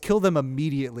 Let's kill them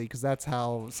immediately because that's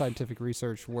how scientific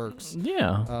research works.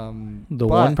 Yeah. The but-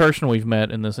 one person we've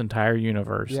met in this entire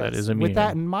universe that Yes. is immune. With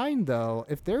that in mind, though,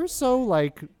 if they're so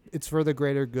like it's for the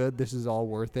greater good, this is all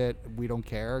worth it, we don't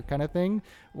care kind of thing.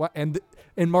 And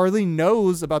Marlene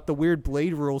knows about the weird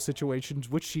Blade rule situations,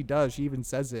 which she does. She even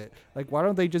says it. Like, why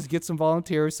don't they just get some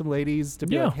volunteers, some ladies to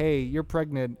be Yeah. like, hey, you're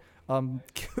pregnant.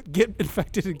 Get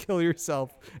infected and kill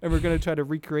yourself, and we're gonna try to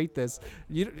recreate this.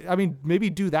 I mean, maybe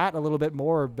do that a little bit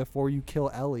more before you kill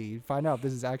Ellie. Find out if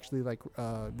this is actually like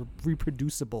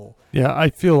reproducible. yeah, I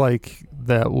feel like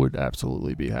that would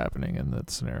absolutely be happening in that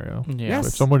scenario. Yeah. Yes.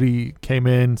 If somebody came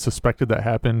in, suspected that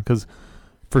happened, because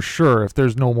for sure, if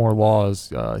there's no more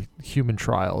laws, human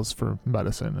trials for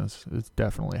medicine is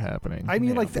definitely happening. I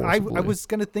mean, Yeah, like I forcibly. was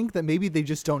gonna think that maybe they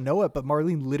just don't know it, but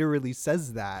Marlene literally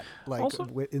says that, like Also-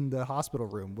 in the hospital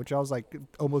room, which I was like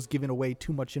almost giving away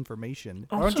too much information.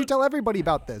 Why Also- don't you tell everybody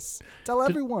about this? Tell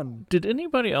everyone. Did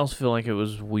anybody else feel like it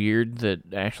was weird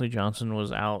that Ashley Johnson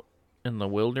was out in the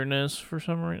wilderness for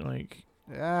some reason? Like,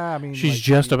 Yeah, I mean, she's like,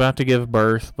 just about to give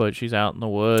birth, but she's out in the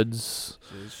woods.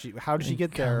 how did she and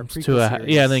get there? comes Prequel to a,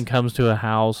 series. yeah, then comes to a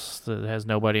house that has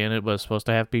nobody in it, but it's supposed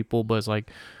to have people. But it's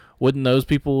like, shouldn't those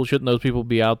people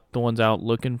be out, the ones out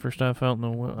looking for stuff out in the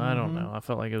woods? I don't Mhm. know. I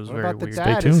felt like it was What very about the weird.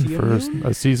 dad? Stay is tuned he for immune?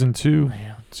 a season 2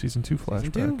 Yeah. season 2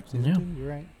 Season flashback. Season Yeah. 2, you're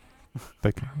right.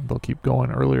 They'll keep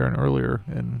going earlier and earlier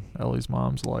in Ellie's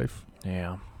mom's life.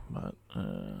 Yeah, but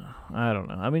I don't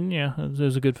know. I mean, yeah, it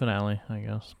was a good finale, I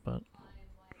guess. But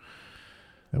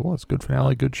It was good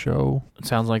finale, good show. it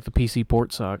sounds like the PC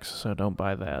port sucks, so don't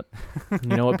buy that. You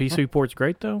know what PC port's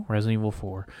great though? Resident Evil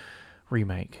 4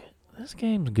 remake. This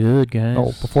game's good, guys.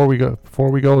 Oh, before we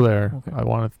go there, Okay. I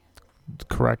want to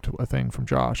correct a thing from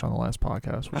Josh on the last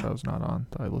podcast, which I was not on.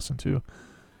 That I listened to.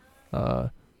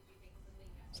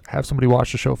 Have somebody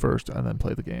watch the show first and then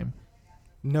play the game.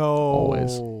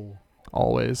 No.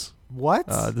 Always. What?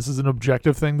 This is an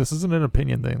objective thing. This isn't an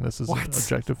opinion thing. This is an What?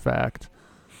 objective fact.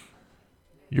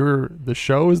 The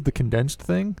show is the condensed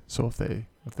thing. So if they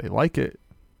like it,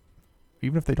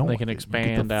 even if they don't, They like can it, you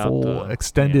expand get the out full the-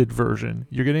 extended version.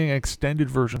 You're getting an extended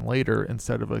version later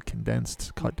instead of a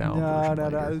condensed, cut down version. No.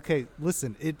 later. Okay,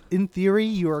 listen. In theory,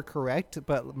 you are correct,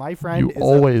 but my friend You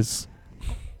always.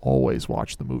 always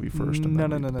watch the movie first. And No.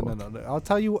 then read the book.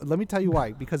 No. Let me tell you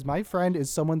why. Because my friend is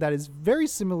someone that is very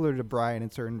similar to Brian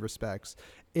in certain respects,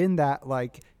 in that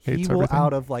like he Hates will everything?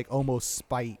 out of like almost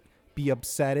spite be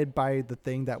upsetted by the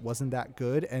thing that wasn't that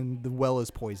good, and the well is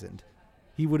poisoned.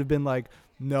 He would have been like,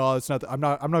 no, it's not. I'm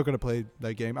not going to play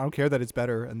that game. I don't care that it's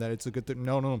better and that it's a good thing.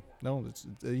 No.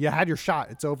 You had your shot.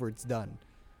 It's over. It's done.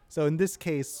 So in this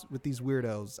case, with these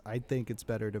weirdos, I think it's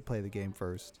better to play the game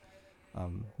first.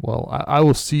 Well, I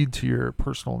will cede to your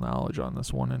personal knowledge on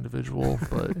this one individual,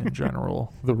 but in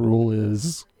general, the rule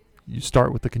is you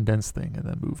start with the condensed thing and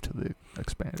then move to the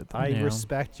expanded thing. I Yeah.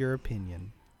 respect your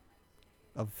opinion.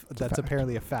 That's fact.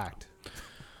 apparently a fact.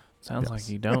 Sounds Yes. like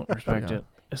you don't respect Yeah. it.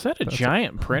 Is that a That's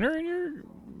giant printer in your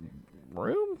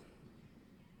room?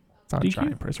 It's not a Did giant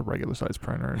you- printer, it's a regular size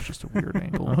printer. It's just a weird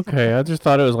angle. Okay, I just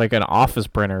thought it was like an office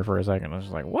printer for a second. I was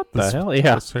like, what the This- hell?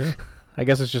 Yeah, this here? I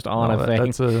guess it's just on No, a thing.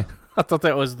 That's a. I thought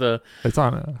that was It's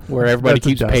on a. where everybody that's a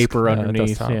keeps desk, paper yeah, underneath.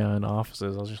 desktop. Yeah, in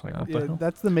offices. I was just like, what the Yeah, hell?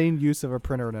 that's the main use of a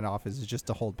printer in an office, is just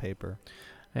to hold paper.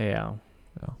 Yeah.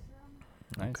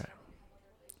 Nice. Okay.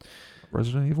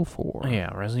 Resident Evil 4.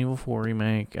 Yeah, Resident Evil 4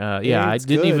 remake. Yeah, It's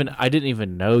good. I didn't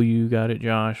even know you got it,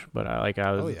 Josh. But I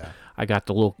got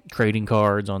the little trading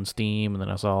cards on Steam, and then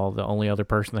I saw the only other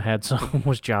person that had some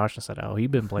was Josh. I said, "Oh,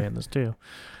 he'd been playing this too."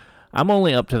 I'm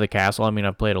only up to the castle. I mean,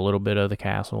 I've played a little bit of the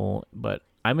castle, but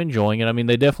I'm enjoying it. I mean,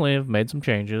 they definitely have made some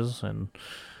changes, and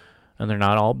they're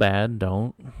not all bad.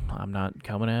 I'm not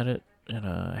coming at it in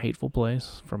a hateful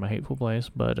place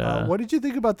but What did you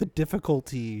think about the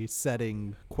difficulty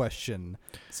setting question?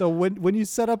 So when you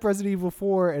set up Resident Evil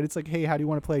 4 and it's like, hey, how do you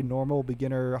want to play normal,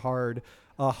 beginner, hard?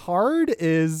 Hard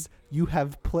is you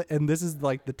have played, and this is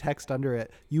like the text under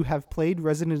it, you have played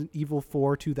Resident Evil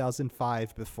 4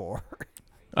 2005 before.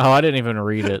 oh, I didn't even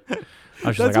read it. I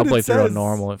was just That's like, I'll what play it through on says.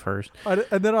 normal at first. And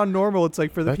then on normal, it's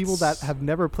like for the people that That's- have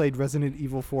never played Resident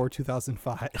Evil 4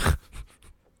 2005.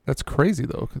 That's crazy,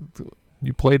 though. 'Cause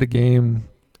you played a game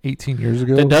 18 years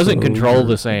ago. It doesn't so control you're-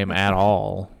 the same at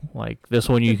all. Like this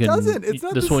one, you It can. doesn't. It's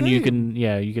not this the one you same. can.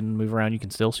 Yeah, you can move around. You can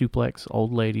still suplex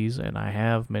old ladies, and I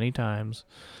have many times.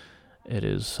 It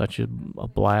is such a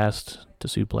blast to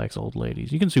suplex old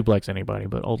ladies. You can suplex anybody,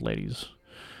 but old ladies,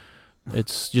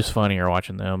 it's just funnier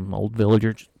watching them. Old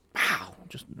villagers, pow,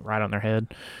 just right on their head.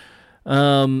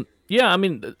 Yeah, I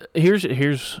mean,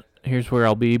 here's where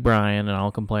I'll be Brian, and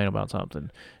I'll complain about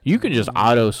something. You can just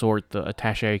auto sort the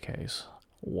attaché case.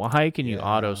 Why can you Yeah.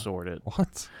 auto sort it?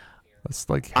 What? That's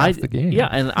like half the game. Yeah,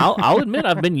 and I'll admit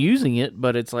I've been using it,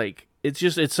 but it's like it's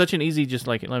such an easy just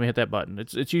like let me hit that button.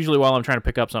 It's usually while I'm trying to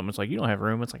pick up something. It's like you don't have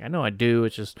room. It's like I know I do.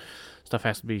 It's just stuff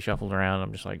has to be shuffled around.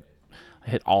 I'm just like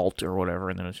I hit Alt or whatever,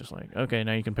 and then it's just like okay,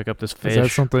 now you can pick up this fish. Is that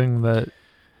something that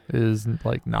is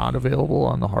like not available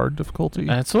on the hard difficulty?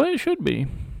 That's the way it should be,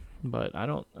 but I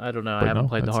don't know. I But haven't no,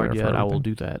 played the that's hard there for yet. I will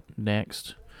everything. do that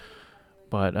next.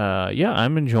 But yeah,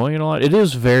 I'm enjoying it a lot. It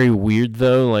is very weird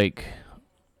though, like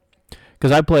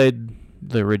because I played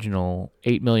the original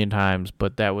 8 million times,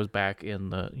 but that was back in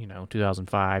the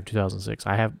 2005, 2006.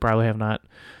 I probably have not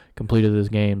completed this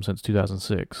game since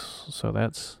 2006, so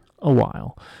that's a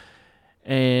while,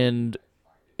 and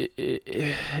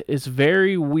it's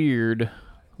very weird,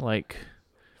 like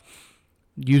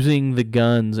using the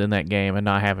guns in that game and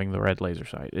not having the red laser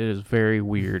sight. It is very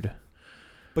weird.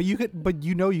 But you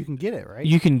can get it, right?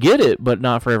 You can get it, but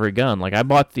not for every gun. Like I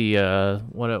bought the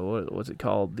what's it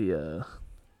called?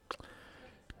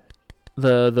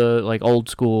 The like old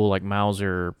school like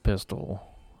Mauser pistol.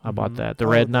 I bought that. The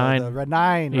Red 9. The Red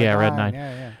 9. Yeah, Red 9.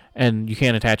 Yeah. And you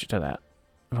can't attach it to that.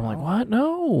 And I'm like, what? There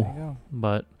No. you go.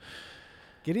 But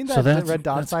Getting So that that's- red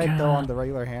dot that's sight though kinda- on the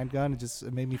regular handgun,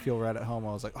 it made me feel right at home.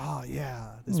 I was like, oh yeah,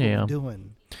 this is what Yeah. we're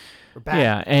doing. We're back.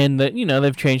 yeah, and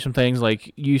they've changed some things.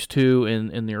 Like used to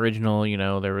in the original,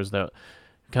 there was the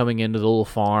coming into the little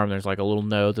farm. There's like a little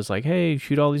note that's like, hey,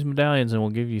 shoot all these medallions and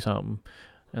we'll give you something.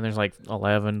 And there's like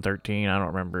 11, 13, I don't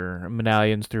remember,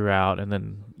 medallions throughout. And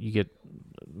then you get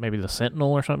maybe the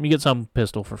Sentinel or something. You get some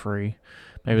pistol for free.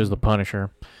 Maybe it was the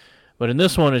Punisher. But in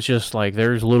this one, it's just like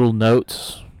there's little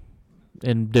notes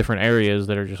in different areas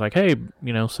that are just like, hey,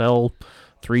 sell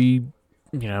 3,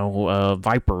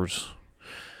 Vipers.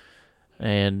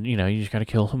 And, you just got to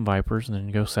kill some Vipers and then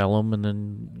you go sell them. And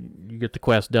then you get the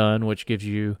quest done, which gives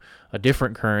you a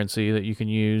different currency that you can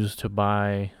use to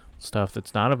buy stuff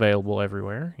that's not available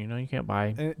everywhere. You know, you can't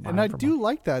buy. And I do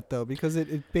like that, though, because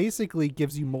it basically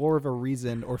gives you more of a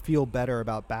reason or feel better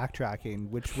about backtracking,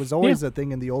 which was always a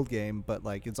thing in the old game, but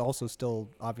like it's also still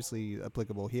obviously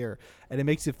applicable here. And it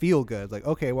makes you feel good. Like,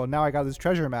 okay, well, now I got this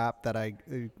treasure map that I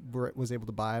was able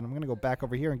to buy, and I'm going to go back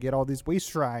over here and get all these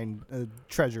Waste Shrine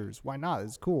treasures. Why not?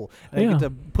 It's cool. And I get to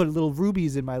put little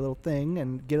rubies in my little thing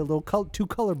and get a little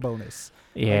 2-color bonus.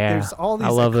 Yeah, like, there's all these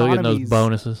I love getting those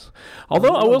bonuses.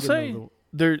 Although I will say,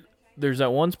 there's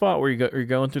that one spot where you're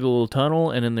going through the little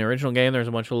tunnel, and in the original game, there's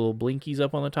a bunch of little blinkies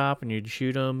up on the top, and you'd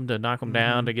shoot them to knock them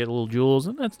down to get little jewels,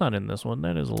 and that's not in this one.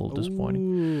 That is a little disappointing.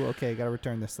 Ooh, okay, gotta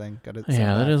return this thing.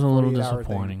 Yeah, that is a little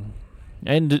disappointing.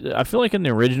 And I feel like in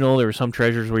the original, there were some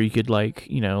treasures where you could, like,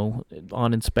 you know,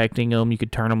 on inspecting them, you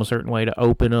could turn them a certain way to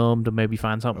open them to maybe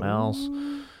find something else.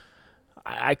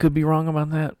 I could be wrong about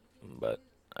that, but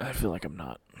I feel like I'm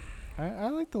not. I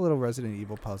like the little Resident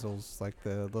Evil puzzles, like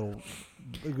the little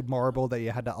marble that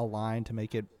you had to align to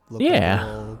make it look like a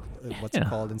little, what's it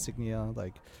called, insignia.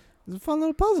 Like, these are fun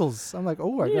little puzzles. I'm like,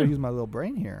 oh, I gotta use my little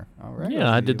brain here. All right.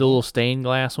 Yeah, I did the little stained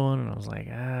glass one, and I was like,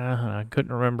 I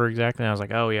couldn't remember exactly. And I was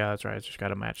like, oh, yeah, that's right. I just got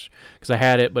to match. Because I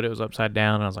had it, but it was upside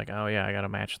down, and I was like, oh, yeah, I got to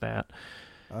match that.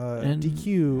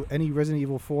 DQ, any Resident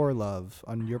Evil 4 love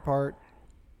on your part?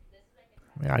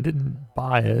 I mean, I didn't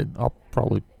buy it. I'll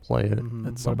probably play it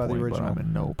at some about the point, but original? I'm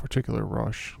in no particular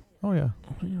rush. Oh, yeah.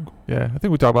 Yeah, I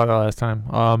think we talked about that last time.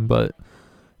 But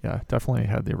yeah, definitely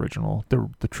had the original,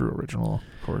 the true original,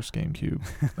 of course, GameCube.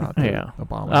 Not the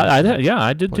abomination.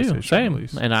 I did too. Same.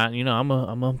 Release. And I'm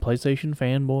a PlayStation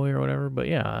fanboy or whatever. But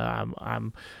yeah,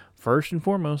 I'm first and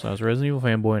foremost, I was a Resident Evil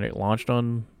fanboy, and it launched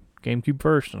on GameCube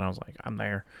first, and I was like, I'm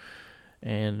there.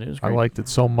 And it was great. I liked it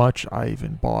so much, I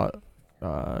even bought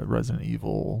Resident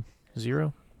Evil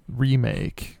 0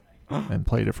 remake and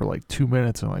played it for like 2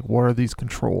 minutes and like, what are these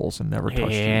controls, and never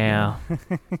touched it. Yeah.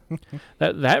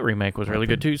 that remake was really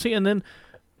good too. See, and then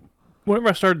whenever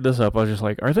I started this up, I was just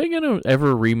like, are they gonna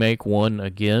ever remake one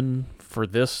again for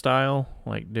this style,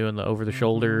 like doing the over the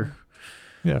shoulder?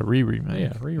 Yeah, remake.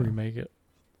 Yeah, remake it.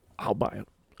 I'll buy it.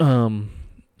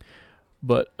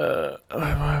 But what was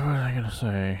I gonna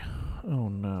say? Oh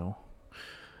no.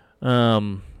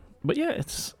 But yeah,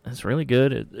 it's really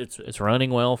good. It's running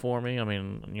well for me. I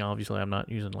mean, you know, obviously I'm not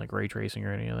using like ray tracing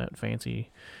or any of that fancy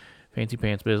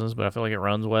pants business, but I feel like it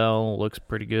runs well, looks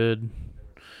pretty good.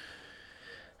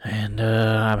 And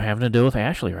I'm having to deal with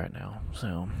Ashley right now.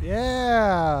 So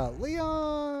yeah,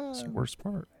 Leon. That's the worst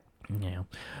part. Yeah,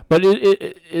 but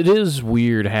it is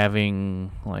weird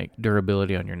having like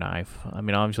durability on your knife. I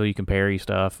mean, obviously you can parry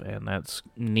stuff, and that's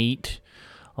neat.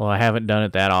 Although I haven't done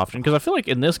it that often because I feel like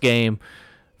in this game,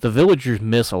 the villagers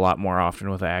miss a lot more often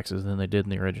with axes than they did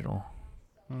in the original.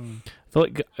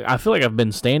 I feel like I've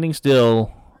been standing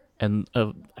still, and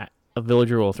a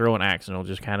villager will throw an axe and it'll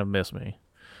just kind of miss me.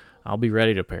 I'll be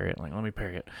ready to parry it. Like, let me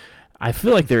parry it. I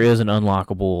feel like there is an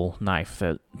unlockable knife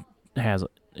that has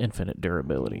infinite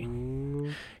durability.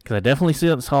 Because I definitely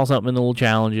saw something in the little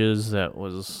challenges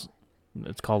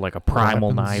it's called like a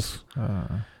primal knife.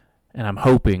 And I'm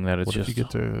hoping that it's what just... if you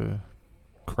get to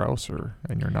Krauser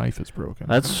and your knife is broken?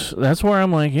 That's where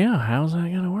I'm like, yeah, how's that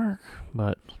going to work?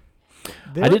 But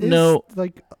I didn't know...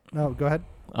 No, go ahead.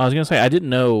 I was going to say, I didn't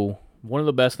know one of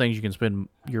the best things you can spend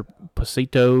your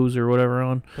pesetas or whatever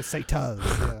on...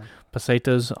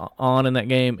 Pesetas on in that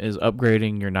game is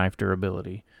upgrading your knife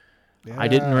durability. Yeah. I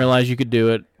didn't realize you could do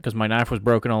it because my knife was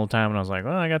broken all the time, and I was like,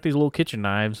 well, I got these little kitchen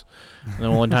knives. And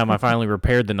then one time I finally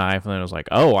repaired the knife, and then I was like,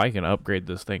 oh, I can upgrade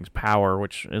this thing's power,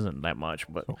 which isn't that much,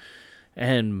 but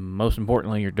and most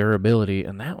importantly, your durability,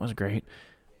 and that was great.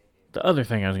 The other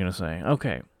thing I was going to say,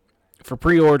 okay, for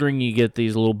pre-ordering, you get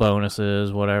these little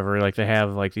bonuses, whatever. Like they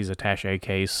have like these attaché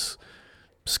case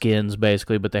skins,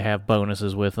 basically, but they have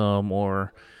bonuses with them,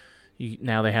 or...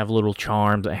 now they have little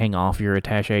charms that hang off your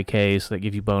attaché case that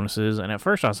give you bonuses. And at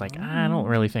first I was like, I don't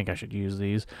really think I should use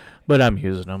these. But I'm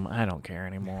using them. I don't care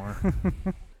anymore.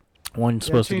 One's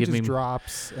supposed to give me...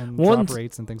 drops and drop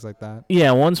rates and things like that.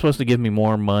 Yeah, one's supposed to give me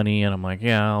more money. And I'm like,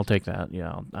 yeah, I'll take that.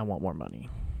 Yeah, I want more money.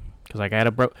 Because like I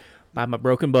had buy my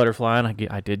broken butterfly, and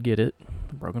I did get it.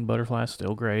 The broken butterfly is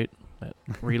still great. That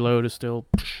reload is still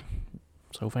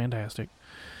so fantastic.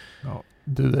 Oh.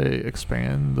 Do they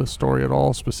expand the story at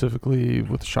all, specifically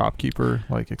with Shopkeeper,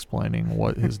 like explaining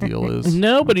what his deal is?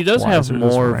 No, but he does have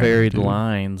more varied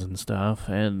lines and stuff.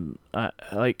 And I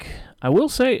will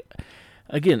say,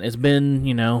 again, it's been,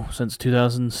 since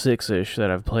 2006-ish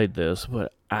that I've played this,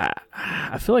 but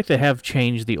I feel like they have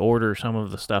changed the order some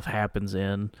of the stuff happens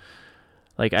in.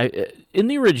 Like, in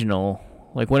the original,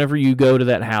 like whenever you go to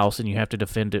that house and you have to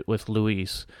defend it with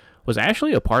Luis, was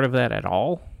Ashley a part of that at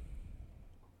all?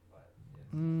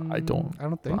 I don't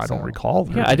think so. recall.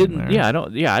 her Yeah, I being didn't.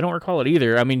 there. Yeah, I don't recall it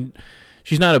either. I mean,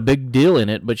 she's not a big deal in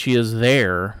it, but she is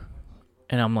there,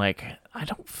 and I'm like, I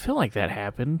don't feel like that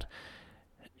happened.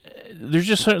 There's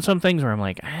just some things where I'm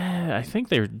like, I think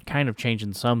they're kind of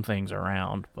changing some things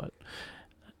around, but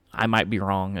I might be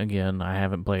wrong. Again, I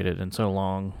haven't played it in so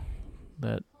long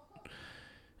that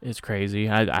it's crazy.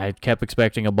 I kept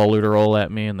expecting a boulder to roll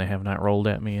at me, and they have not rolled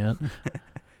at me yet.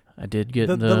 I did get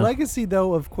the legacy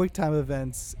though of QuickTime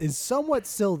events is somewhat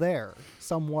still there,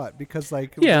 because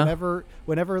like whenever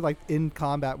like in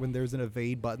combat when there's an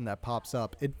evade button that pops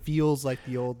up, it feels like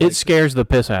the old. It scares the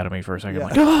piss out of me for a second. Yeah.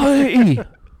 Like, oh,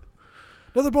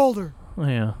 another boulder.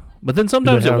 yeah, but then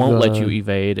sometimes it won't let you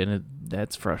evade, and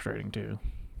that's frustrating too.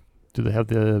 Do they have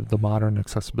the modern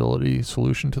accessibility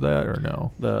solution to that, or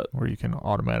no? Where you can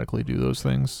automatically do those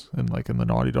things in the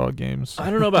Naughty Dog games? I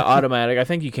don't know about automatic. I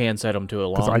think you can set them to a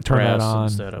long I turn that press on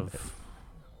instead of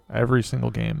every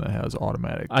single game that has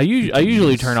automatic. I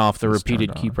usually turn off the is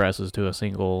repeated turned key on. presses to a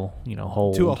single,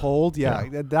 hold. To a hold, yeah.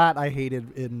 That I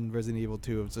hated in Resident Evil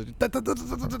 2. So,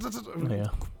 Yeah.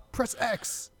 press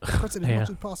X. Press it as much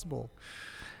as possible.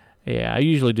 Yeah, I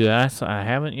usually do that. I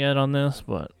haven't yet on this,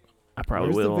 but I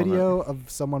probably Where's will. the video of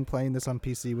someone playing this on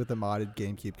PC with a modded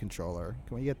GameCube controller?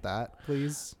 Can we get that,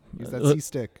 please? Use that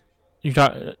C-stick. You're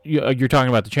talking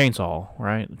about the chainsaw,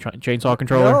 right? Chainsaw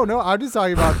controller? No, I'm just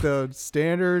talking about the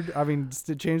standard. I mean,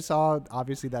 the chainsaw,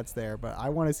 obviously that's there, but I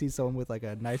want to see someone with like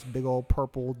a nice big old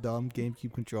purple dumb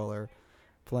GameCube controller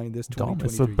playing this 2023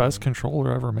 It's the best game.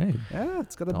 controller ever made. Yeah,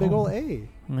 it's got a big old A.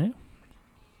 Yeah.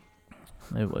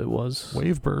 It was.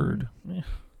 Wavebird. Yeah.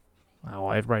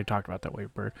 Oh, everybody talked about that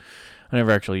Wavebird. I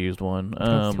never actually used one.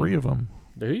 Got 3 of them.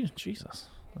 Do you? Jesus.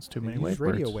 That's too many Use Wavebirds.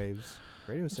 radio waves.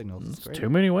 Radio signals. It's great. Too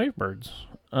many Wavebirds.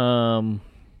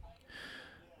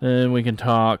 Then we can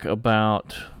talk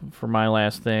about, for my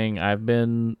last thing,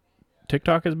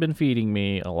 TikTok has been feeding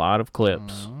me a lot of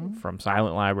clips from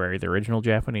Silent Library, the original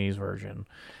Japanese version.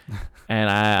 And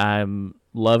I'm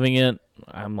loving it.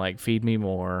 I'm like, feed me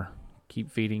more.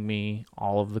 Keep feeding me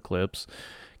all of the clips.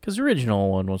 Because the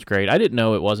original one was great. I didn't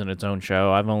know it wasn't its own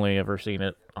show. I've only ever seen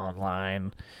it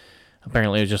online.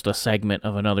 Apparently it was just a segment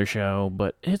of another show,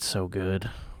 but it's so good.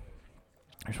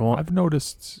 There's one. I've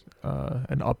noticed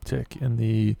an uptick in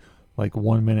the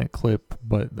 1 minute clip,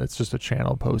 but it's just a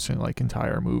channel posting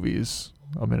entire movies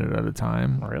a minute at a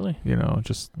time. Really?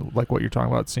 Just like what you're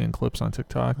talking about, seeing clips on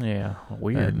TikTok. Yeah,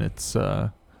 weird. And it's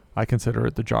I consider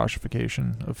it the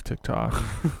Joshification of TikTok,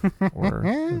 where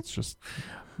it's just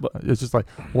like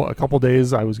a couple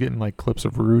days I was getting clips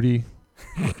of Rudy.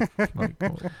 You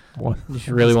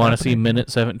really want to see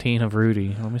minute 17 of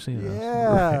Rudy? Let me see this.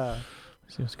 Yeah.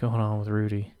 See what's going on with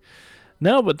Rudy.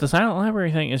 No, but the Silent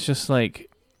Library thing is just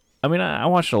I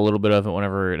watched a little bit of it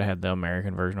whenever it had the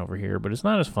American version over here, but it's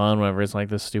not as fun whenever it's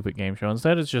this stupid game show.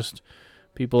 Instead, it's just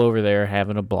people over there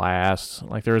having a blast.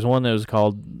 There was one that was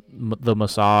called The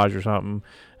Massage or something.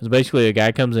 It's basically a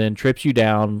guy comes in, trips you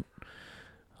down,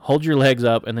 holds your legs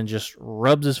up, and then just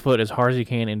rubs his foot as hard as he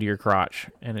can into your crotch.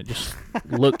 And it just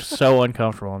looked so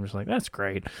uncomfortable. I'm just like, that's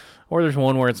great. Or there's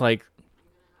one where it's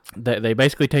they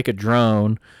basically take a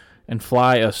drone and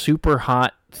fly a super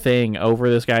hot thing over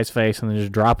this guy's face and then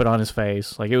just drop it on his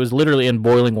face. It was literally in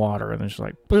boiling water. And it's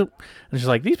just boop. And it's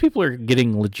just these people are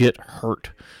getting legit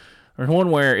hurt. There's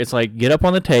one where it's get up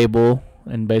on the table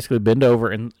and basically bend over,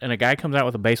 and a guy comes out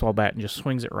with a baseball bat and just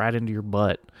swings it right into your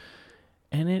butt.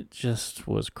 And it just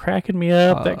was cracking me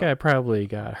up. That guy probably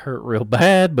got hurt real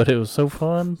bad, but it was so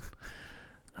fun.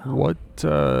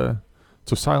 So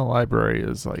Silent Library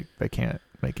is they can't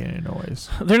make any noise.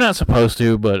 They're not supposed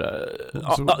to, but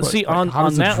see, on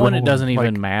that one, it doesn't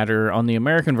even matter. On the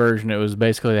American version, it was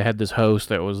basically they had this host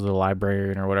that was the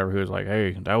librarian or whatever who was like,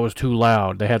 hey, that was too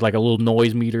loud. They had a little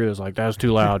noise meter that was that was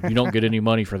too loud. You don't get any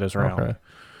money for this round. Okay.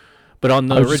 But on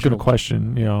the I was original just gonna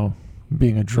question,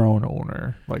 being a drone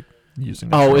owner, using.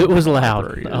 It was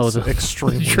loud. The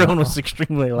extremely. The drone was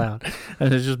extremely loud,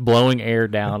 and it's just blowing air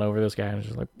down over this guy, and it's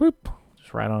just boop,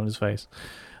 just right on his face.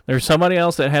 There's somebody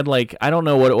else that had I don't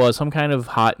know what it was, some kind of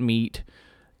hot meat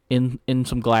in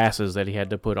some glasses that he had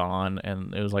to put on,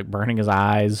 and it was burning his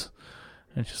eyes.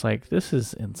 And it's just this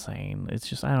is insane. It's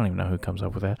just I don't even know who comes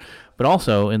up with that. But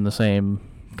also in the same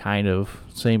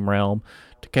realm,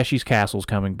 Takeshi's Castle's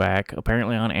coming back,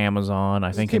 apparently on Amazon,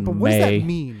 I think in but May. What does that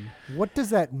mean? What does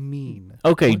that mean?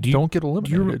 Okay, don't get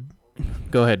eliminated.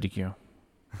 Go ahead, DQ.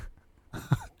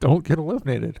 Don't get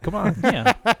eliminated. Come on.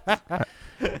 Yeah.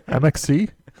 MXC?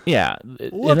 Yeah.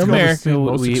 In America,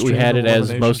 we had it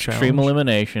as most extreme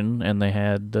elimination, and they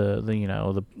had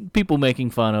the people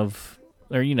making fun of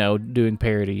or doing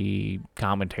parody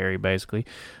commentary basically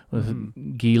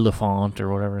with Guy Lafont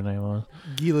or whatever his name was.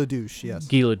 Guy Ledouche, yes.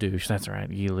 Guy Ledouche, that's right,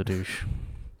 Guy Ledouche.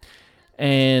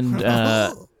 And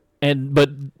but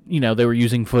they were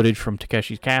using footage from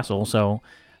Takeshi's Castle, so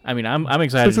I mean I'm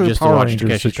excited Especially just the to Power watch Rangers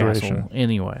Takeshi's situation. Castle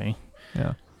anyway.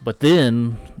 Yeah. But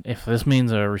then if this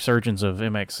means a resurgence of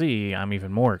MXC, I'm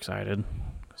even more excited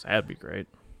because that'd be great.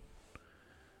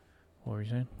 What were you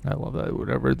saying? I love that.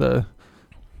 Whatever the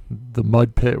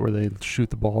mud pit where they shoot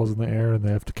the balls in the air and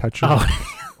they have to catch them.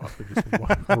 They just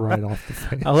right off the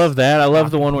face. I love that. I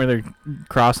love the one where they're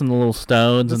crossing the little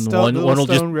stones and one will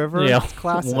just river. yeah, It's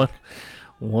classic.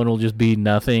 One will just be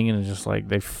nothing, and it's just like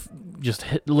they just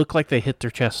look like they hit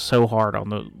their chest so hard on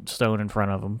the stone in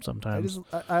front of them sometimes.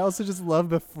 I also just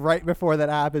love right before that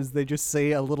happens, they just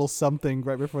say a little something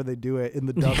right before they do it in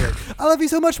the dub. I love you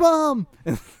so much, Mom.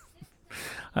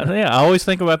 I always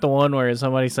think about the one where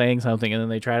somebody's saying something and then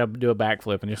they try to do a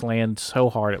backflip and just land so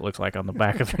hard it looks like on the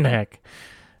back of their neck.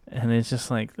 And it's just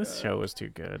like, this show is too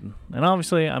good. And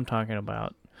obviously I'm talking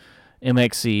about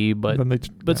MXC, but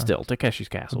still, Takeshi's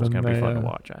Castle is going to be fun to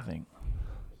watch, I think.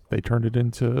 They turned it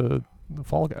into the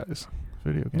Fall Guys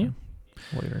video game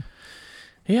later.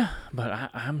 Yeah,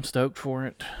 but I'm stoked for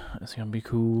it. It's going to be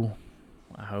cool.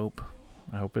 I hope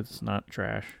it's not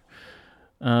trash.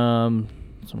 Some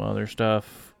other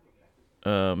stuff.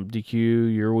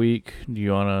 DQ, your week. Do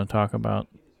you want to talk about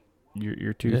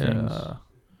your two things?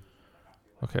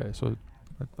 Okay, so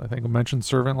I think I mentioned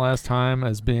Servant last time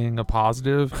as being a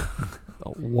positive.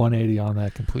 180 on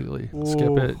that completely. Ooh.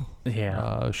 Skip it.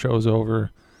 Yeah. Show's over.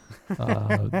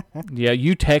 Yeah,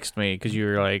 you text me because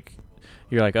you're like,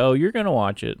 oh, you're gonna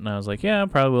watch it, and I was like, yeah, I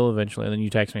probably will eventually. And then you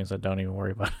text me and said, don't even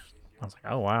worry about it. I was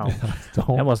like, oh wow,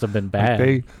 that must have been bad.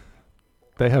 Like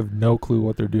they have no clue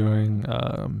what they're doing.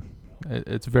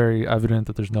 It's very evident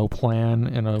that there's no plan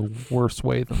in a worse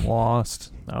way than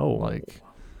Lost. Oh, like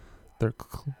they're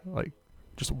like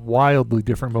just wildly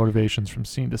different motivations from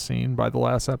scene to scene by the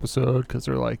last episode, because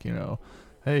they're like,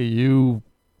 hey,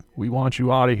 we want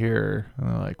you out of here. And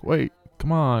they're like, wait,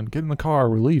 come on, get in the car,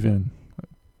 we're leaving.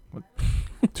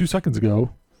 2 seconds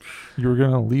ago, you were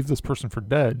going to leave this person for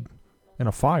dead in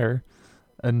a fire,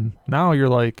 and now you're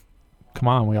like, come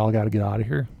on, we all got to get out of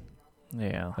here.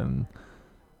 Yeah. And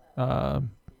so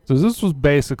this was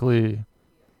basically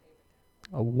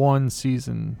a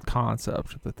 1-season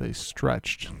concept that they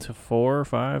stretched to 4 or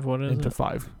 5. What is into it?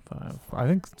 5. 5. I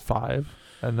think 5,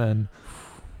 and then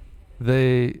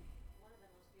they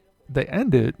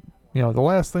end it. The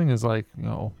last thing is like,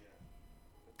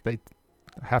 they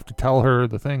have to tell her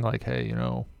the thing like, hey,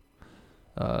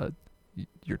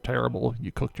 you're terrible.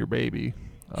 You cooked your baby.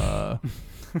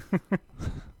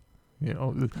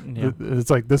 It's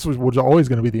like this was always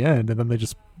going to be the end, and then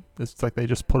it's like they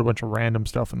just put a bunch of random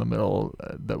stuff in the middle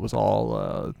that was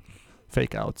all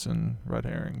fake outs and red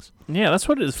herrings. Yeah, that's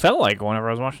what it felt like whenever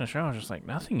I was watching the show. I was just like,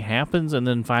 nothing happens, and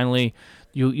then finally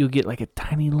you get like a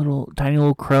tiny little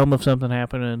crumb of something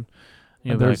happening.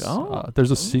 You'll be like,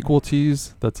 there's a sequel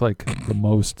tease that's like the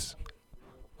most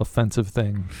offensive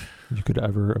thing you could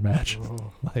ever imagine.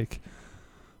 Like,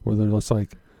 where they're just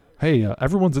like, hey,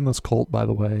 everyone's in this cult, by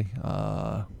the way.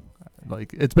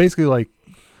 Like, it's basically like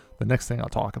the next thing I'll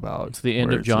talk about. It's the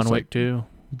end of John Wick 2.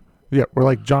 Yeah, we're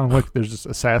like John Wick. There's just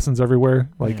assassins everywhere.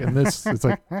 Like in this, it's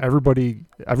like everybody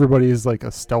is like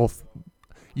a stealth,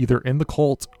 either in the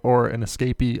cult or an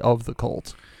escapee of the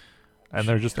cult, and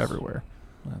they're just everywhere.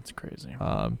 That's crazy.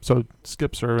 So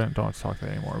skip Servant. Don't have to talk about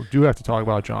that anymore. We do have to talk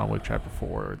about John Wick Chapter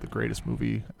 4, the greatest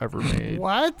movie ever made.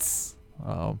 What?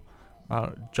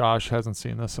 Josh hasn't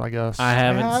seen this, I guess. I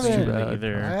haven't seen Too it bad.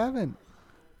 either. I haven't.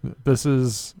 This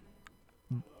is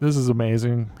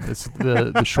amazing. It's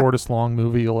the shortest long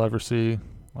movie you'll ever see.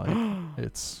 Like,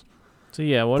 it's So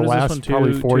yeah, what the is last this one?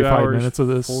 probably 2 45 hours, minutes of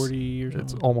this. 40 or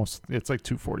It's something? it's like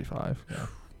 2:45. Yeah,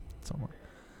 somewhere.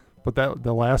 But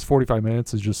the last 45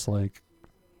 minutes is just like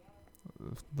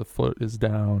the foot is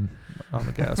down on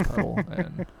the gas pedal,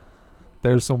 and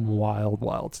there's some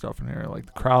wild stuff in here. Like,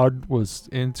 the crowd was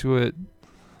into it.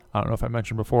 I don't know if I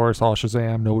mentioned before, I saw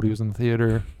Shazam. Nobody was in the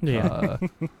theater. Yeah.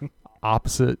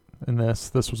 Opposite in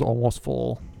this was almost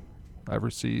full.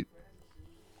 Every seat.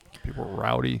 People were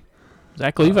rowdy.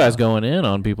 Zach Levi's going in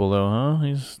on people though, huh?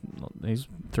 He's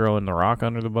throwing The Rock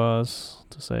under the bus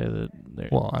to say that.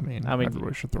 Well, I mean,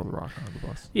 everybody should throw The Rock under the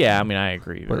bus. Yeah, I mean, I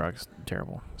agree. The Rock's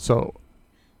terrible. So,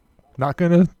 not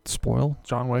gonna spoil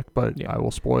John Wick, but Yeah. I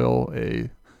will spoil a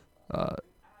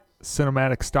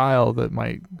cinematic style that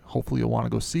might. Hopefully, you'll want to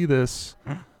go see this.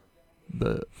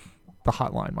 The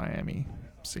Hotline Miami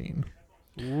scene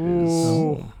is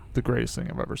Ooh. the greatest thing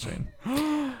I've ever seen.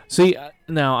 See,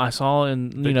 now I saw in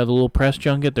the little press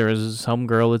junket there was some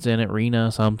girl that's in it, Rena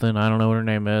something. I don't know what her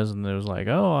name is, and it was like,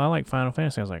 oh, I like Final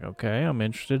Fantasy. I was like, okay, I'm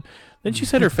interested. Then she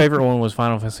said her favorite one was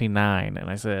Final Fantasy 9, and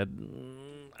I said,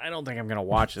 I don't think I'm gonna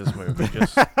watch this movie.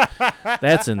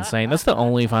 That's insane. That's the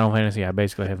only Final Fantasy I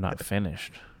basically have not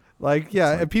finished. Like,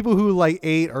 yeah, and people who like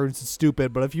 8 are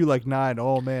stupid, but if you like 9,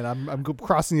 oh man, I'm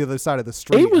crossing the other side of the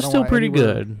street. 8 was still pretty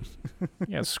good.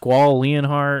 Yeah, Squall,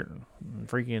 Leonhardt,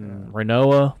 freaking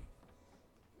Renoa.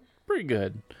 Pretty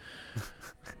good.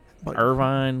 But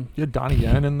Irvine. You had Donnie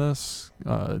Yen in this.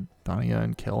 Donnie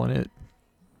Yen killing it.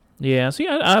 Yeah, see,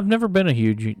 I've never been a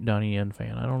huge Donnie Yen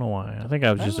fan. I don't know why. I think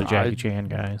I was just a Jackie Chan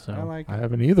guy. So I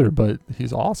haven't either, but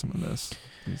he's awesome in this.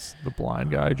 He's the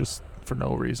blind guy just for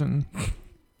no reason.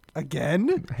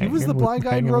 Again? He was the blind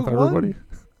guy in Rogue One?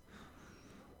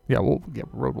 Yeah,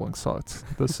 Rogue One sucked.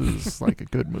 This is like a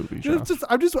good movie, Josh.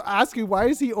 I'm just asking, why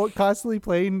is he constantly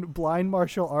playing blind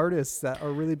martial artists that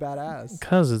are really badass?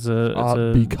 Because it's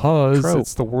a because trope.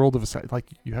 it's the world of like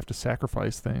you have to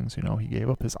sacrifice things. You know, he gave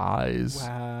up his eyes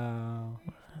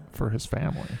for his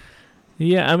family.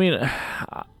 Yeah, I mean,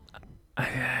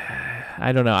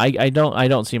 I don't know. I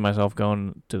don't see myself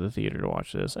going to the theater to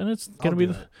watch this, and it's gonna be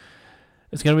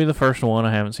the first one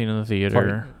I haven't seen in the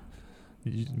theater.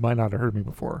 You might not have heard me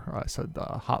before. I said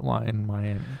Hotline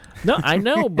Miami. No, I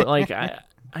know, but like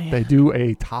they do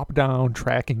a top-down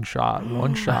tracking shot,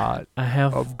 one shot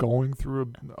of going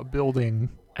through a building.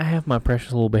 I have my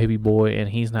precious little baby boy, and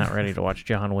he's not ready to watch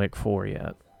John Wick 4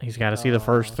 yet. He's got to see the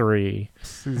first 3.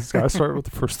 He's got to start with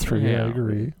the first 3. Yeah, I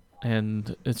agree.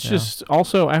 And it's just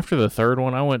also after the third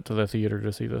one, I went to the theater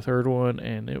to see the third one,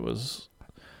 and it was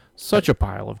such a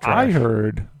pile of trash.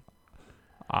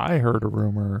 I heard a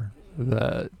rumor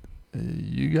that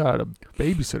you got a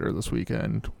babysitter this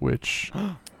weekend, which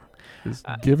is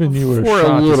giving you a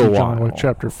shot to see John Wick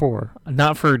Chapter 4.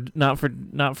 Not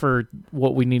for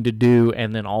what we need to do,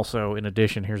 and then also in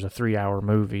addition, here's a 3-hour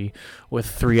movie with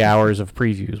 3 hours of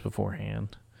previews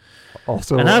beforehand.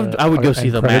 Also, and I would go see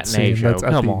the matinee show.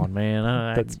 Come on, man!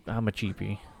 I'm a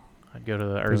cheapie. I'd go to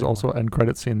the early. There's also an end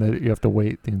credit scene that you have to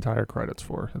wait the entire credits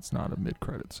for. It's not a mid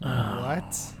credit scene.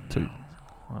 What?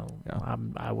 Well, yeah.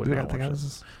 I would not watch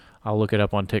this. I'll look it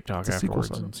up on TikTok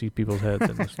afterwards and see people's heads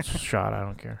in this shot. I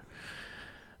don't care.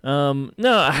 No,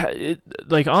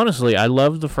 like honestly, I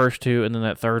loved the first 2, and then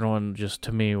that third one just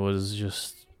to me was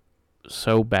just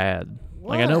so bad.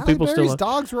 What? Like I know people still.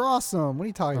 Dogs were awesome. What are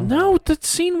you talking about? No, that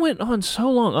scene went on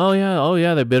so long. Oh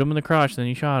yeah, they bit him in the crotch, then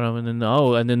you shot him, and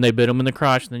then they bit him in the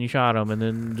crotch, and then you shot him, and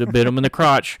then they bit him in the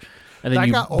crotch, and then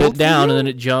you bit down, and then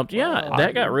it jumped. Yeah,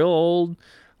 that got real old.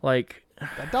 Like.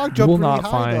 That dog jumped really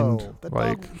high, though. That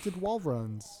dog did wall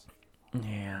runs.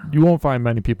 Yeah. You won't find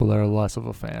many people that are less of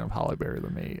a fan of Halle Berry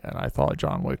than me, and I thought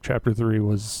John Wick Chapter 3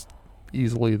 was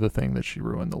easily the thing that she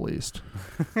ruined the least,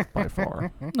 by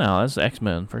far. No, that's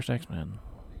X-Men, first X-Men.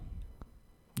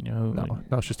 You know,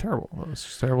 no, she's terrible.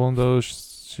 She's terrible in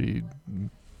those. She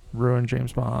ruined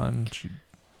James Bond. She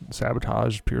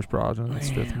sabotaged Pierce Brosnan's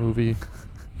 5th movie.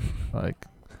 Like,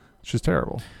 she's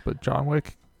terrible. But John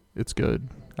Wick, it's good.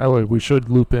 Oh, we should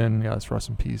loop in. Yes, rest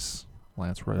in peace,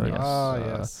 Lance Reddick.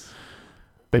 Yes.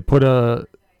 They put a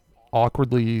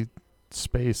awkwardly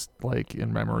spaced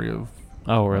in memory of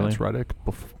Lance Reddick,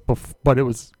 but it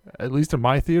was, at least in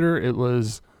my theater, it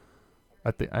was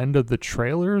at the end of the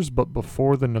trailers, but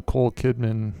before the Nicole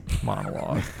Kidman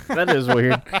monologue. That is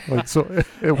weird. So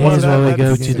it was when we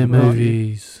go to the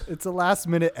movies. It's a last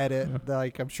minute edit.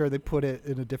 Like I'm sure they put it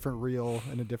in a different reel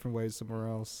in a different way somewhere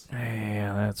else.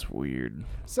 Yeah, that's weird.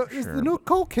 So is the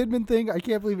Nicole Kidman thing? I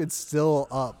can't believe it's still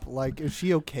up. Like, is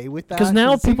she okay with that? Because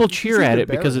now people cheer at it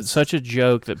because it's such a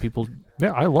joke that people.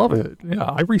 Yeah, I love it. Yeah,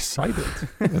 I recite it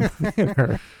in the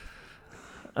theater.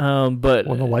 But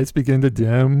when the lights begin to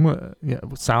dim,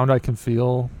 sound I can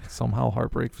feel. Somehow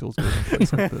heartbreak feels good in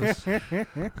place like this.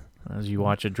 As you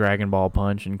watch a Dragon Ball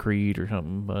Punch and Creed or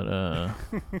something,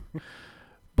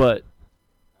 but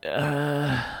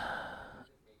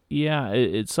yeah,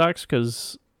 it sucks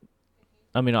because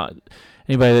I mean,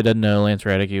 anybody that doesn't know Lance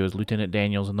Reddick, he was Lieutenant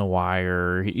Daniels in The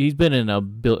Wire. He's been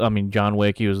in John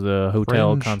Wick. He was the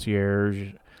hotel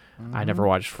concierge. I never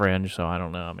watched Fringe, so I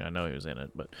don't know. I mean, I know he was in it,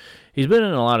 but he's been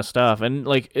in a lot of stuff. And,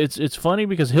 it's funny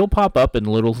because he'll pop up in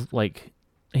little,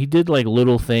 he did,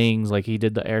 little things. Like, he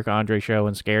did the Eric Andre show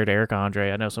and scared Eric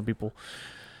Andre. I know some people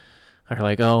are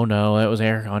like, oh, no, that was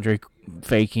Eric Andre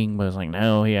faking. But it's like,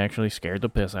 no, he actually scared the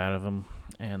piss out of him.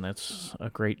 And that's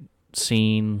a great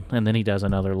scene. And then he does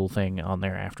another little thing on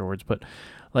there afterwards. But,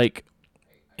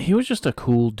 he was just a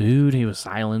cool dude. He was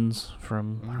Silence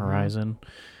from Horizon.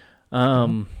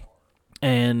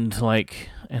 And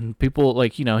people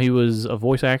he was a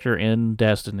voice actor in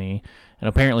Destiny, and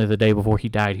apparently the day before he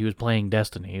died, he was playing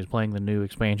Destiny. He was playing the new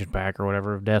expansion pack or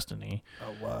whatever of Destiny.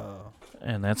 Oh wow!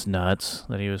 And that's nuts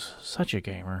that he was such a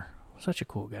gamer, such a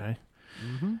cool guy.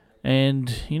 Mm-hmm. And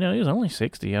he was only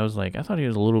 60. I was like, I thought he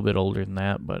was a little bit older than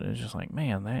that, but it's just like,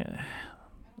 man,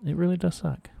 it really does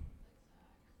suck.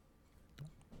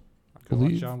 I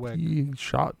believe John Wick. he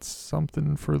shot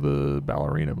something for the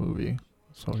ballerina movie,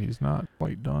 so he's not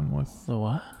quite done with The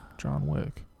what? John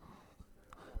Wick.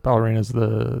 Ballerina's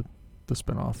the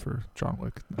spinoff for John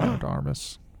Wick, Anna de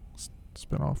Armas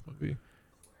spinoff movie.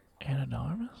 Anna de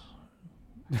Armas?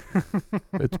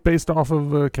 It's based off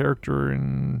of a character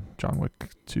in John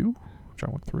Wick 2,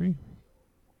 John Wick 3,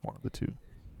 one of the two.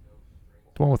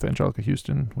 The one with Angelica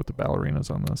Houston with the ballerinas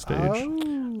on the stage.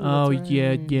 Oh,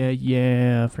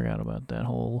 yeah. I forgot about that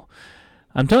whole.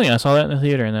 I'm telling you, I saw that in the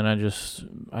theater, and then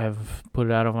I've put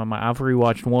it out of my mind. I've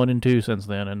rewatched 1 and 2 since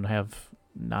then, and have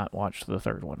not watched the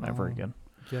third one ever again.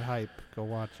 Get hype. Go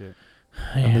watch it.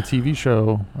 And the TV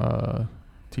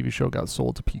show got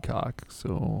sold to Peacock,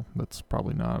 so that's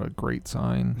probably not a great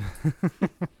sign.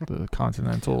 The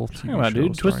Continental TV show.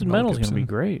 Dude, Twisted Mel Metal's gonna be Gibson.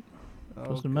 great.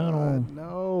 Twisted Metal.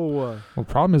 No. Well, the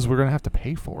problem is we're gonna have to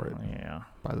pay for it Yeah,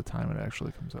 by the time it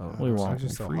actually comes out. We It's won't. not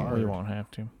It's so free. hard. we won't have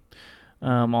to.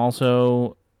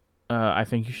 Also, I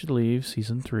think you should leave.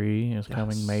 Season 3 is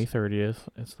coming Yes. May 30th.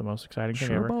 It's the most exciting thing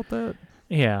Sure ever. about that?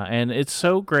 Yeah, and it's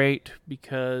so great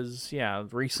because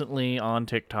recently on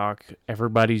TikTok,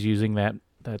 everybody's using that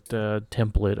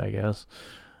template, I guess,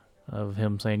 of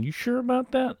him saying, "You sure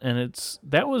about that?" And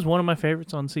that was one of my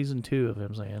favorites on season 2 of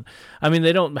him saying. I mean,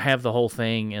 they don't have the whole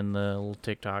thing in the little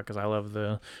TikTok because I love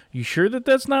 "You sure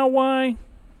that's not why?"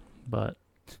 But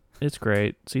it's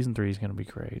great. Season 3 is going to be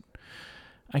great.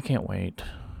 I can't wait.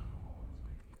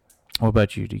 What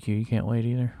about you, DQ? You can't wait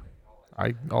either?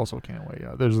 I also can't wait.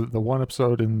 Yeah, there's the one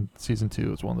episode in season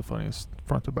 2 is one of the funniest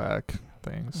front to back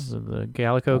things. The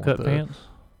Calico cut pants?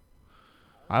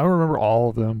 I don't remember all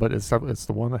of them, but it's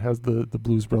the one that has the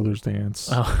Blues Brothers dance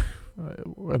Oh,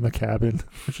 in the cabin,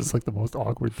 which is like the most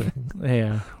awkward thing.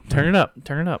 yeah. Turn it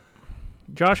up.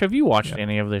 Josh, have you watched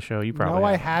any of this show? You probably No,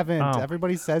 I haven't. Oh.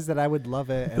 Everybody says that I would love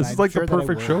it. And This is I'm like sure the that I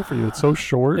perfect would. show for you. It's so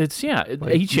short. It's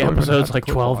Like, each you don't even episode's have like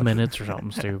to 12 watch. minutes or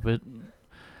something stupid.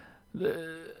 I'll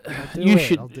do You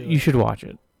it. I'll do you it. should watch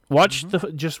it. Watch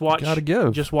Mhm. just watch Gotta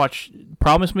give. just watch.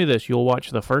 Promise me this: you'll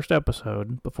watch the first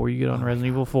episode before you get on Resident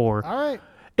Evil 4. All right.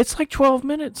 It's like 12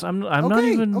 minutes. I'm not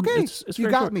Okay, even. Okay. It's You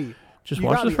very got short. me. Just You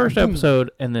watch got the me. first Boom. episode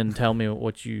and then tell me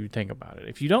what you think about it.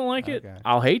 If you don't like it, Okay.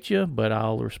 I'll hate you, but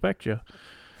I'll respect you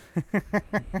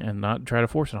and not try to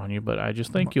force it on you. But I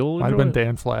just think you'll Might have enjoy been it.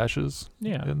 Dan Flashes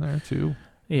Yeah, in there too.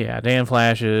 yeah. Dan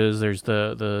Flashes. There's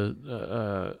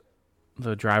the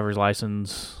driver's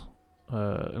license,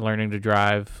 learning to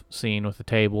drive scene with the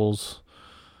tables.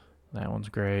 That one's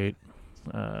great.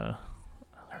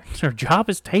 Their job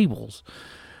is tables.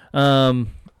 And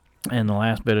the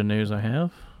last bit of news I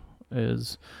have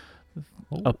is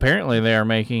apparently they are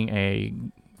making a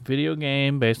video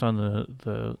game based on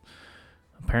the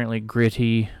apparently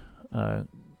gritty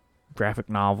graphic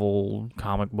novel,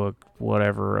 comic book,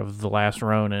 whatever of The Last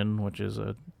Ronin, which is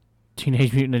a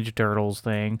Teenage Mutant Ninja Turtles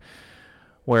thing,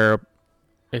 where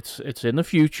it's in the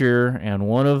future and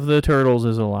one of the turtles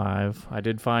is alive. I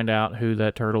did find out who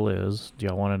that turtle is. Do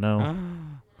y'all want to know?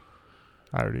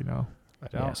 I already know.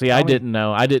 Yeah. See, I didn't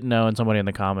know. I didn't know, and somebody in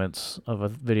the comments of a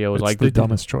video was It's like, the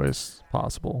dumbest choice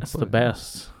possible. It's but, the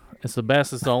best. It's the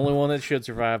best. It's the only one that should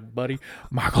survive, buddy.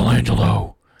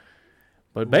 Michelangelo.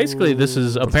 But basically, this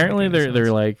is Doesn't apparently make any they're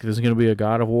sense. like this is gonna be a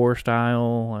God of War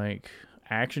style like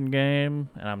action game,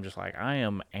 and I'm just like I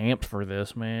am amped for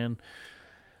this, man.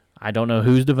 I don't know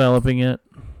who's developing it.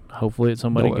 Hopefully, it's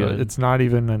somebody No, good. it's not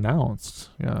even announced.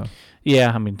 Yeah.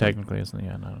 Yeah, I mean technically it's not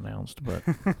announced, but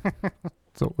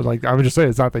So, like, I would just say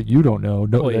it's not that you don't know.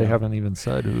 No, Well, they yeah. haven't even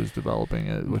said who's developing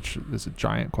it, which is a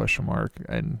giant question mark.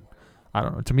 And I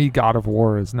don't know. To me, God of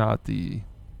War is not the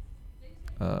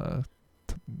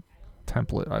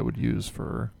template I would use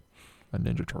for a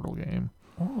Ninja Turtle game.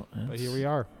 well, But here we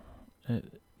are.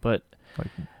 But Like,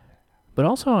 but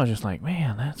also I was just like,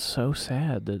 man, that's so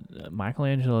sad that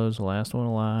Michelangelo's the last one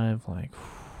alive. Like,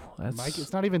 that's Mike,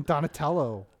 it's not even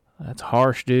Donatello. That's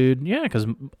harsh, dude. Yeah, because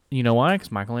you know why?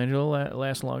 Because Michelangelo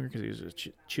lasts longer because he was a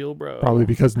chill bro. probably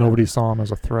because nobody saw him as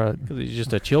a threat. Because he's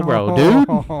just a chill bro, dude.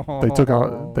 They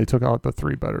took out the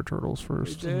 3 better turtles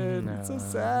first. They did. It's so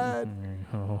sad.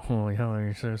 Oh,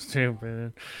 you're so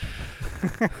stupid.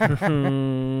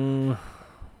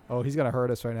 Oh, he's gonna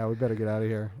hurt us right now. We better get out of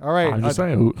here. All right. I'm just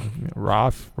saying,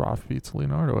 Raph beats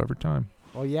Leonardo every time.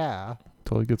 Well, yeah,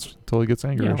 till he gets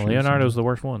angry. Yeah, issues. Leonardo's the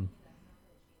worst one.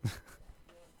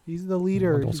 He's the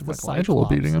leader. Well, He's the Michelangelo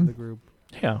Cyclops beating of him. the group.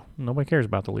 Yeah, nobody cares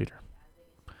about the leader.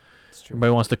 It's true.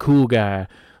 Everybody wants the cool guy,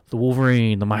 the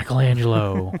Wolverine, the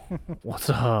Michelangelo. What's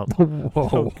up? Whoa,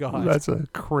 Oh, God. that's a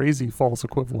crazy false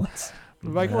equivalence.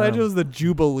 Michelangelo's the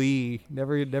Jubilee.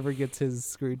 Never gets his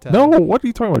screen time. No, what are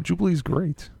you talking about? Jubilee's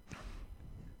great.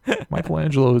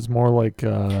 Michelangelo is more like.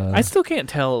 I still can't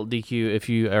tell, DQ, if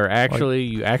you are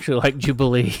actually like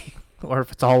Jubilee or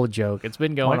if it's all a joke. It's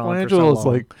been going on for so Michelangelo is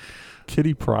long. like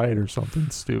Kitty Pryde or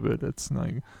something stupid. It's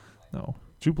like, no.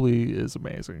 Jubilee is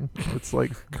amazing. It's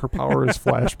like her power is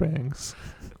flashbangs.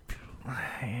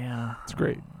 Yeah. It's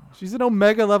great. She's an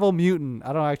Omega level mutant.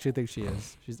 I don't actually think she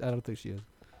is. I don't think she is.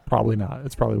 Probably not.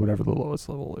 It's probably whatever the lowest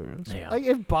level there is. Yeah. Like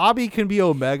if Bobby can be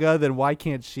Omega, then why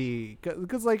can't she?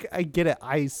 Because like I get it,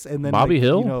 Ice, and then Bobby like,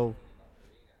 Hill? you know,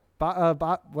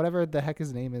 whatever the heck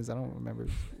his name is, I don't remember.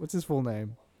 What's his full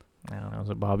name? I don't know. Is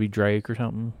it Bobby Drake or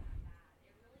something?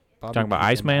 Bobby Talking about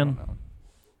Keaton, Iceman? I don't know.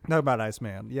 Talking about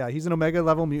Iceman. Yeah, he's an Omega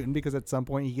level mutant because at some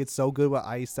point he gets so good with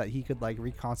ice that he could like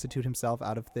reconstitute himself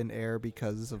out of thin air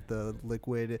because of the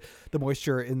liquid, the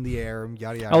moisture in the air, and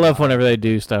yada yada. I love yada. whenever they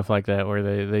do stuff like that where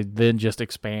they then just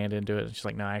expand into it. It's just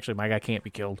like, no, actually, my guy can't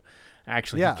be killed.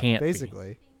 Actually, Yeah, he can't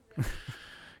basically.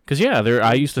 Because, yeah,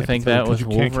 I used to think that with you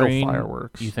can't kill Wolverine.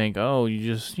 fireworks. You think, oh, you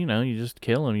just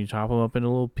kill him. You chop him up into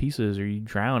little pieces or you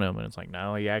drown him. And it's like,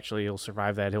 no, he'll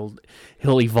survive that.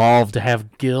 He'll evolve to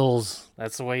have gills.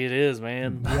 That's the way it is,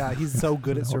 man. Yeah, he's so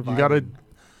good at No, surviving. you gotta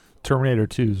Terminator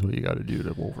 2 is what you got to do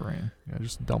to Wolverine. You gotta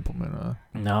just dump him in a.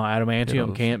 No, adamantium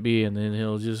those- can't be, and then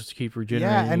he'll just keep regenerating.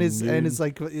 Yeah, and dude. it's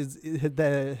like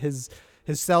his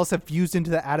cells have fused into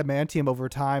the adamantium over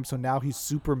time, so now he's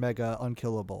super mega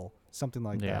unkillable. Something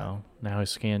like that. Yeah, now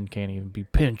his skin can't even be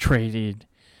penetrated.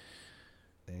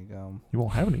 There you go. You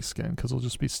won't have any skin because he'll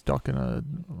just be stuck in a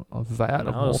vat of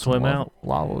No, he'll molten swim out.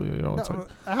 lava. You know, it's No, like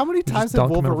how many just times have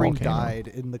dunk him in a Wolverine volcano. died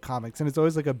in the comics? And it's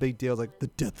always like a big deal, like the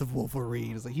death of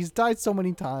Wolverine. It's like he's died so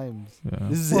many times. yeah.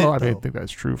 This is well, it, I though. think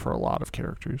that's true for a lot of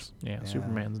characters. Yeah, Yeah.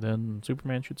 Superman's dead, and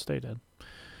Superman should stay dead.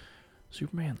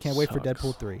 Superman Can't wait for sucks.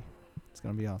 Deadpool 3. It's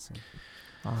gonna be awesome.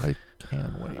 I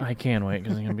can wait. I can wait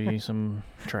because it's gonna be some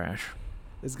trash.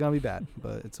 It's gonna be bad,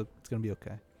 but it's gonna be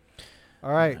okay.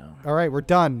 All right, No. all right, we're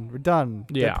done. We're done.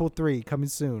 Yeah. Deadpool 3 coming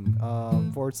soon.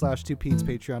 /2Pete's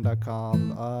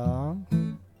patreon.com.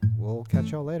 We'll catch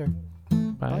y'all later.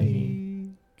 Bye.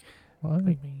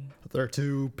 Bye. They're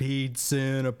two Pete's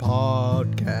in a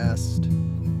podcast.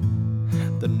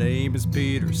 The name is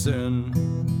Peterson.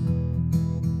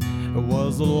 It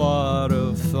was a lot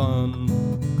of fun,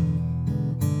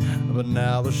 but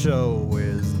now the show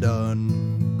is done.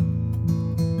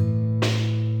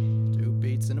 Two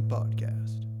Pete's in a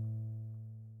podcast.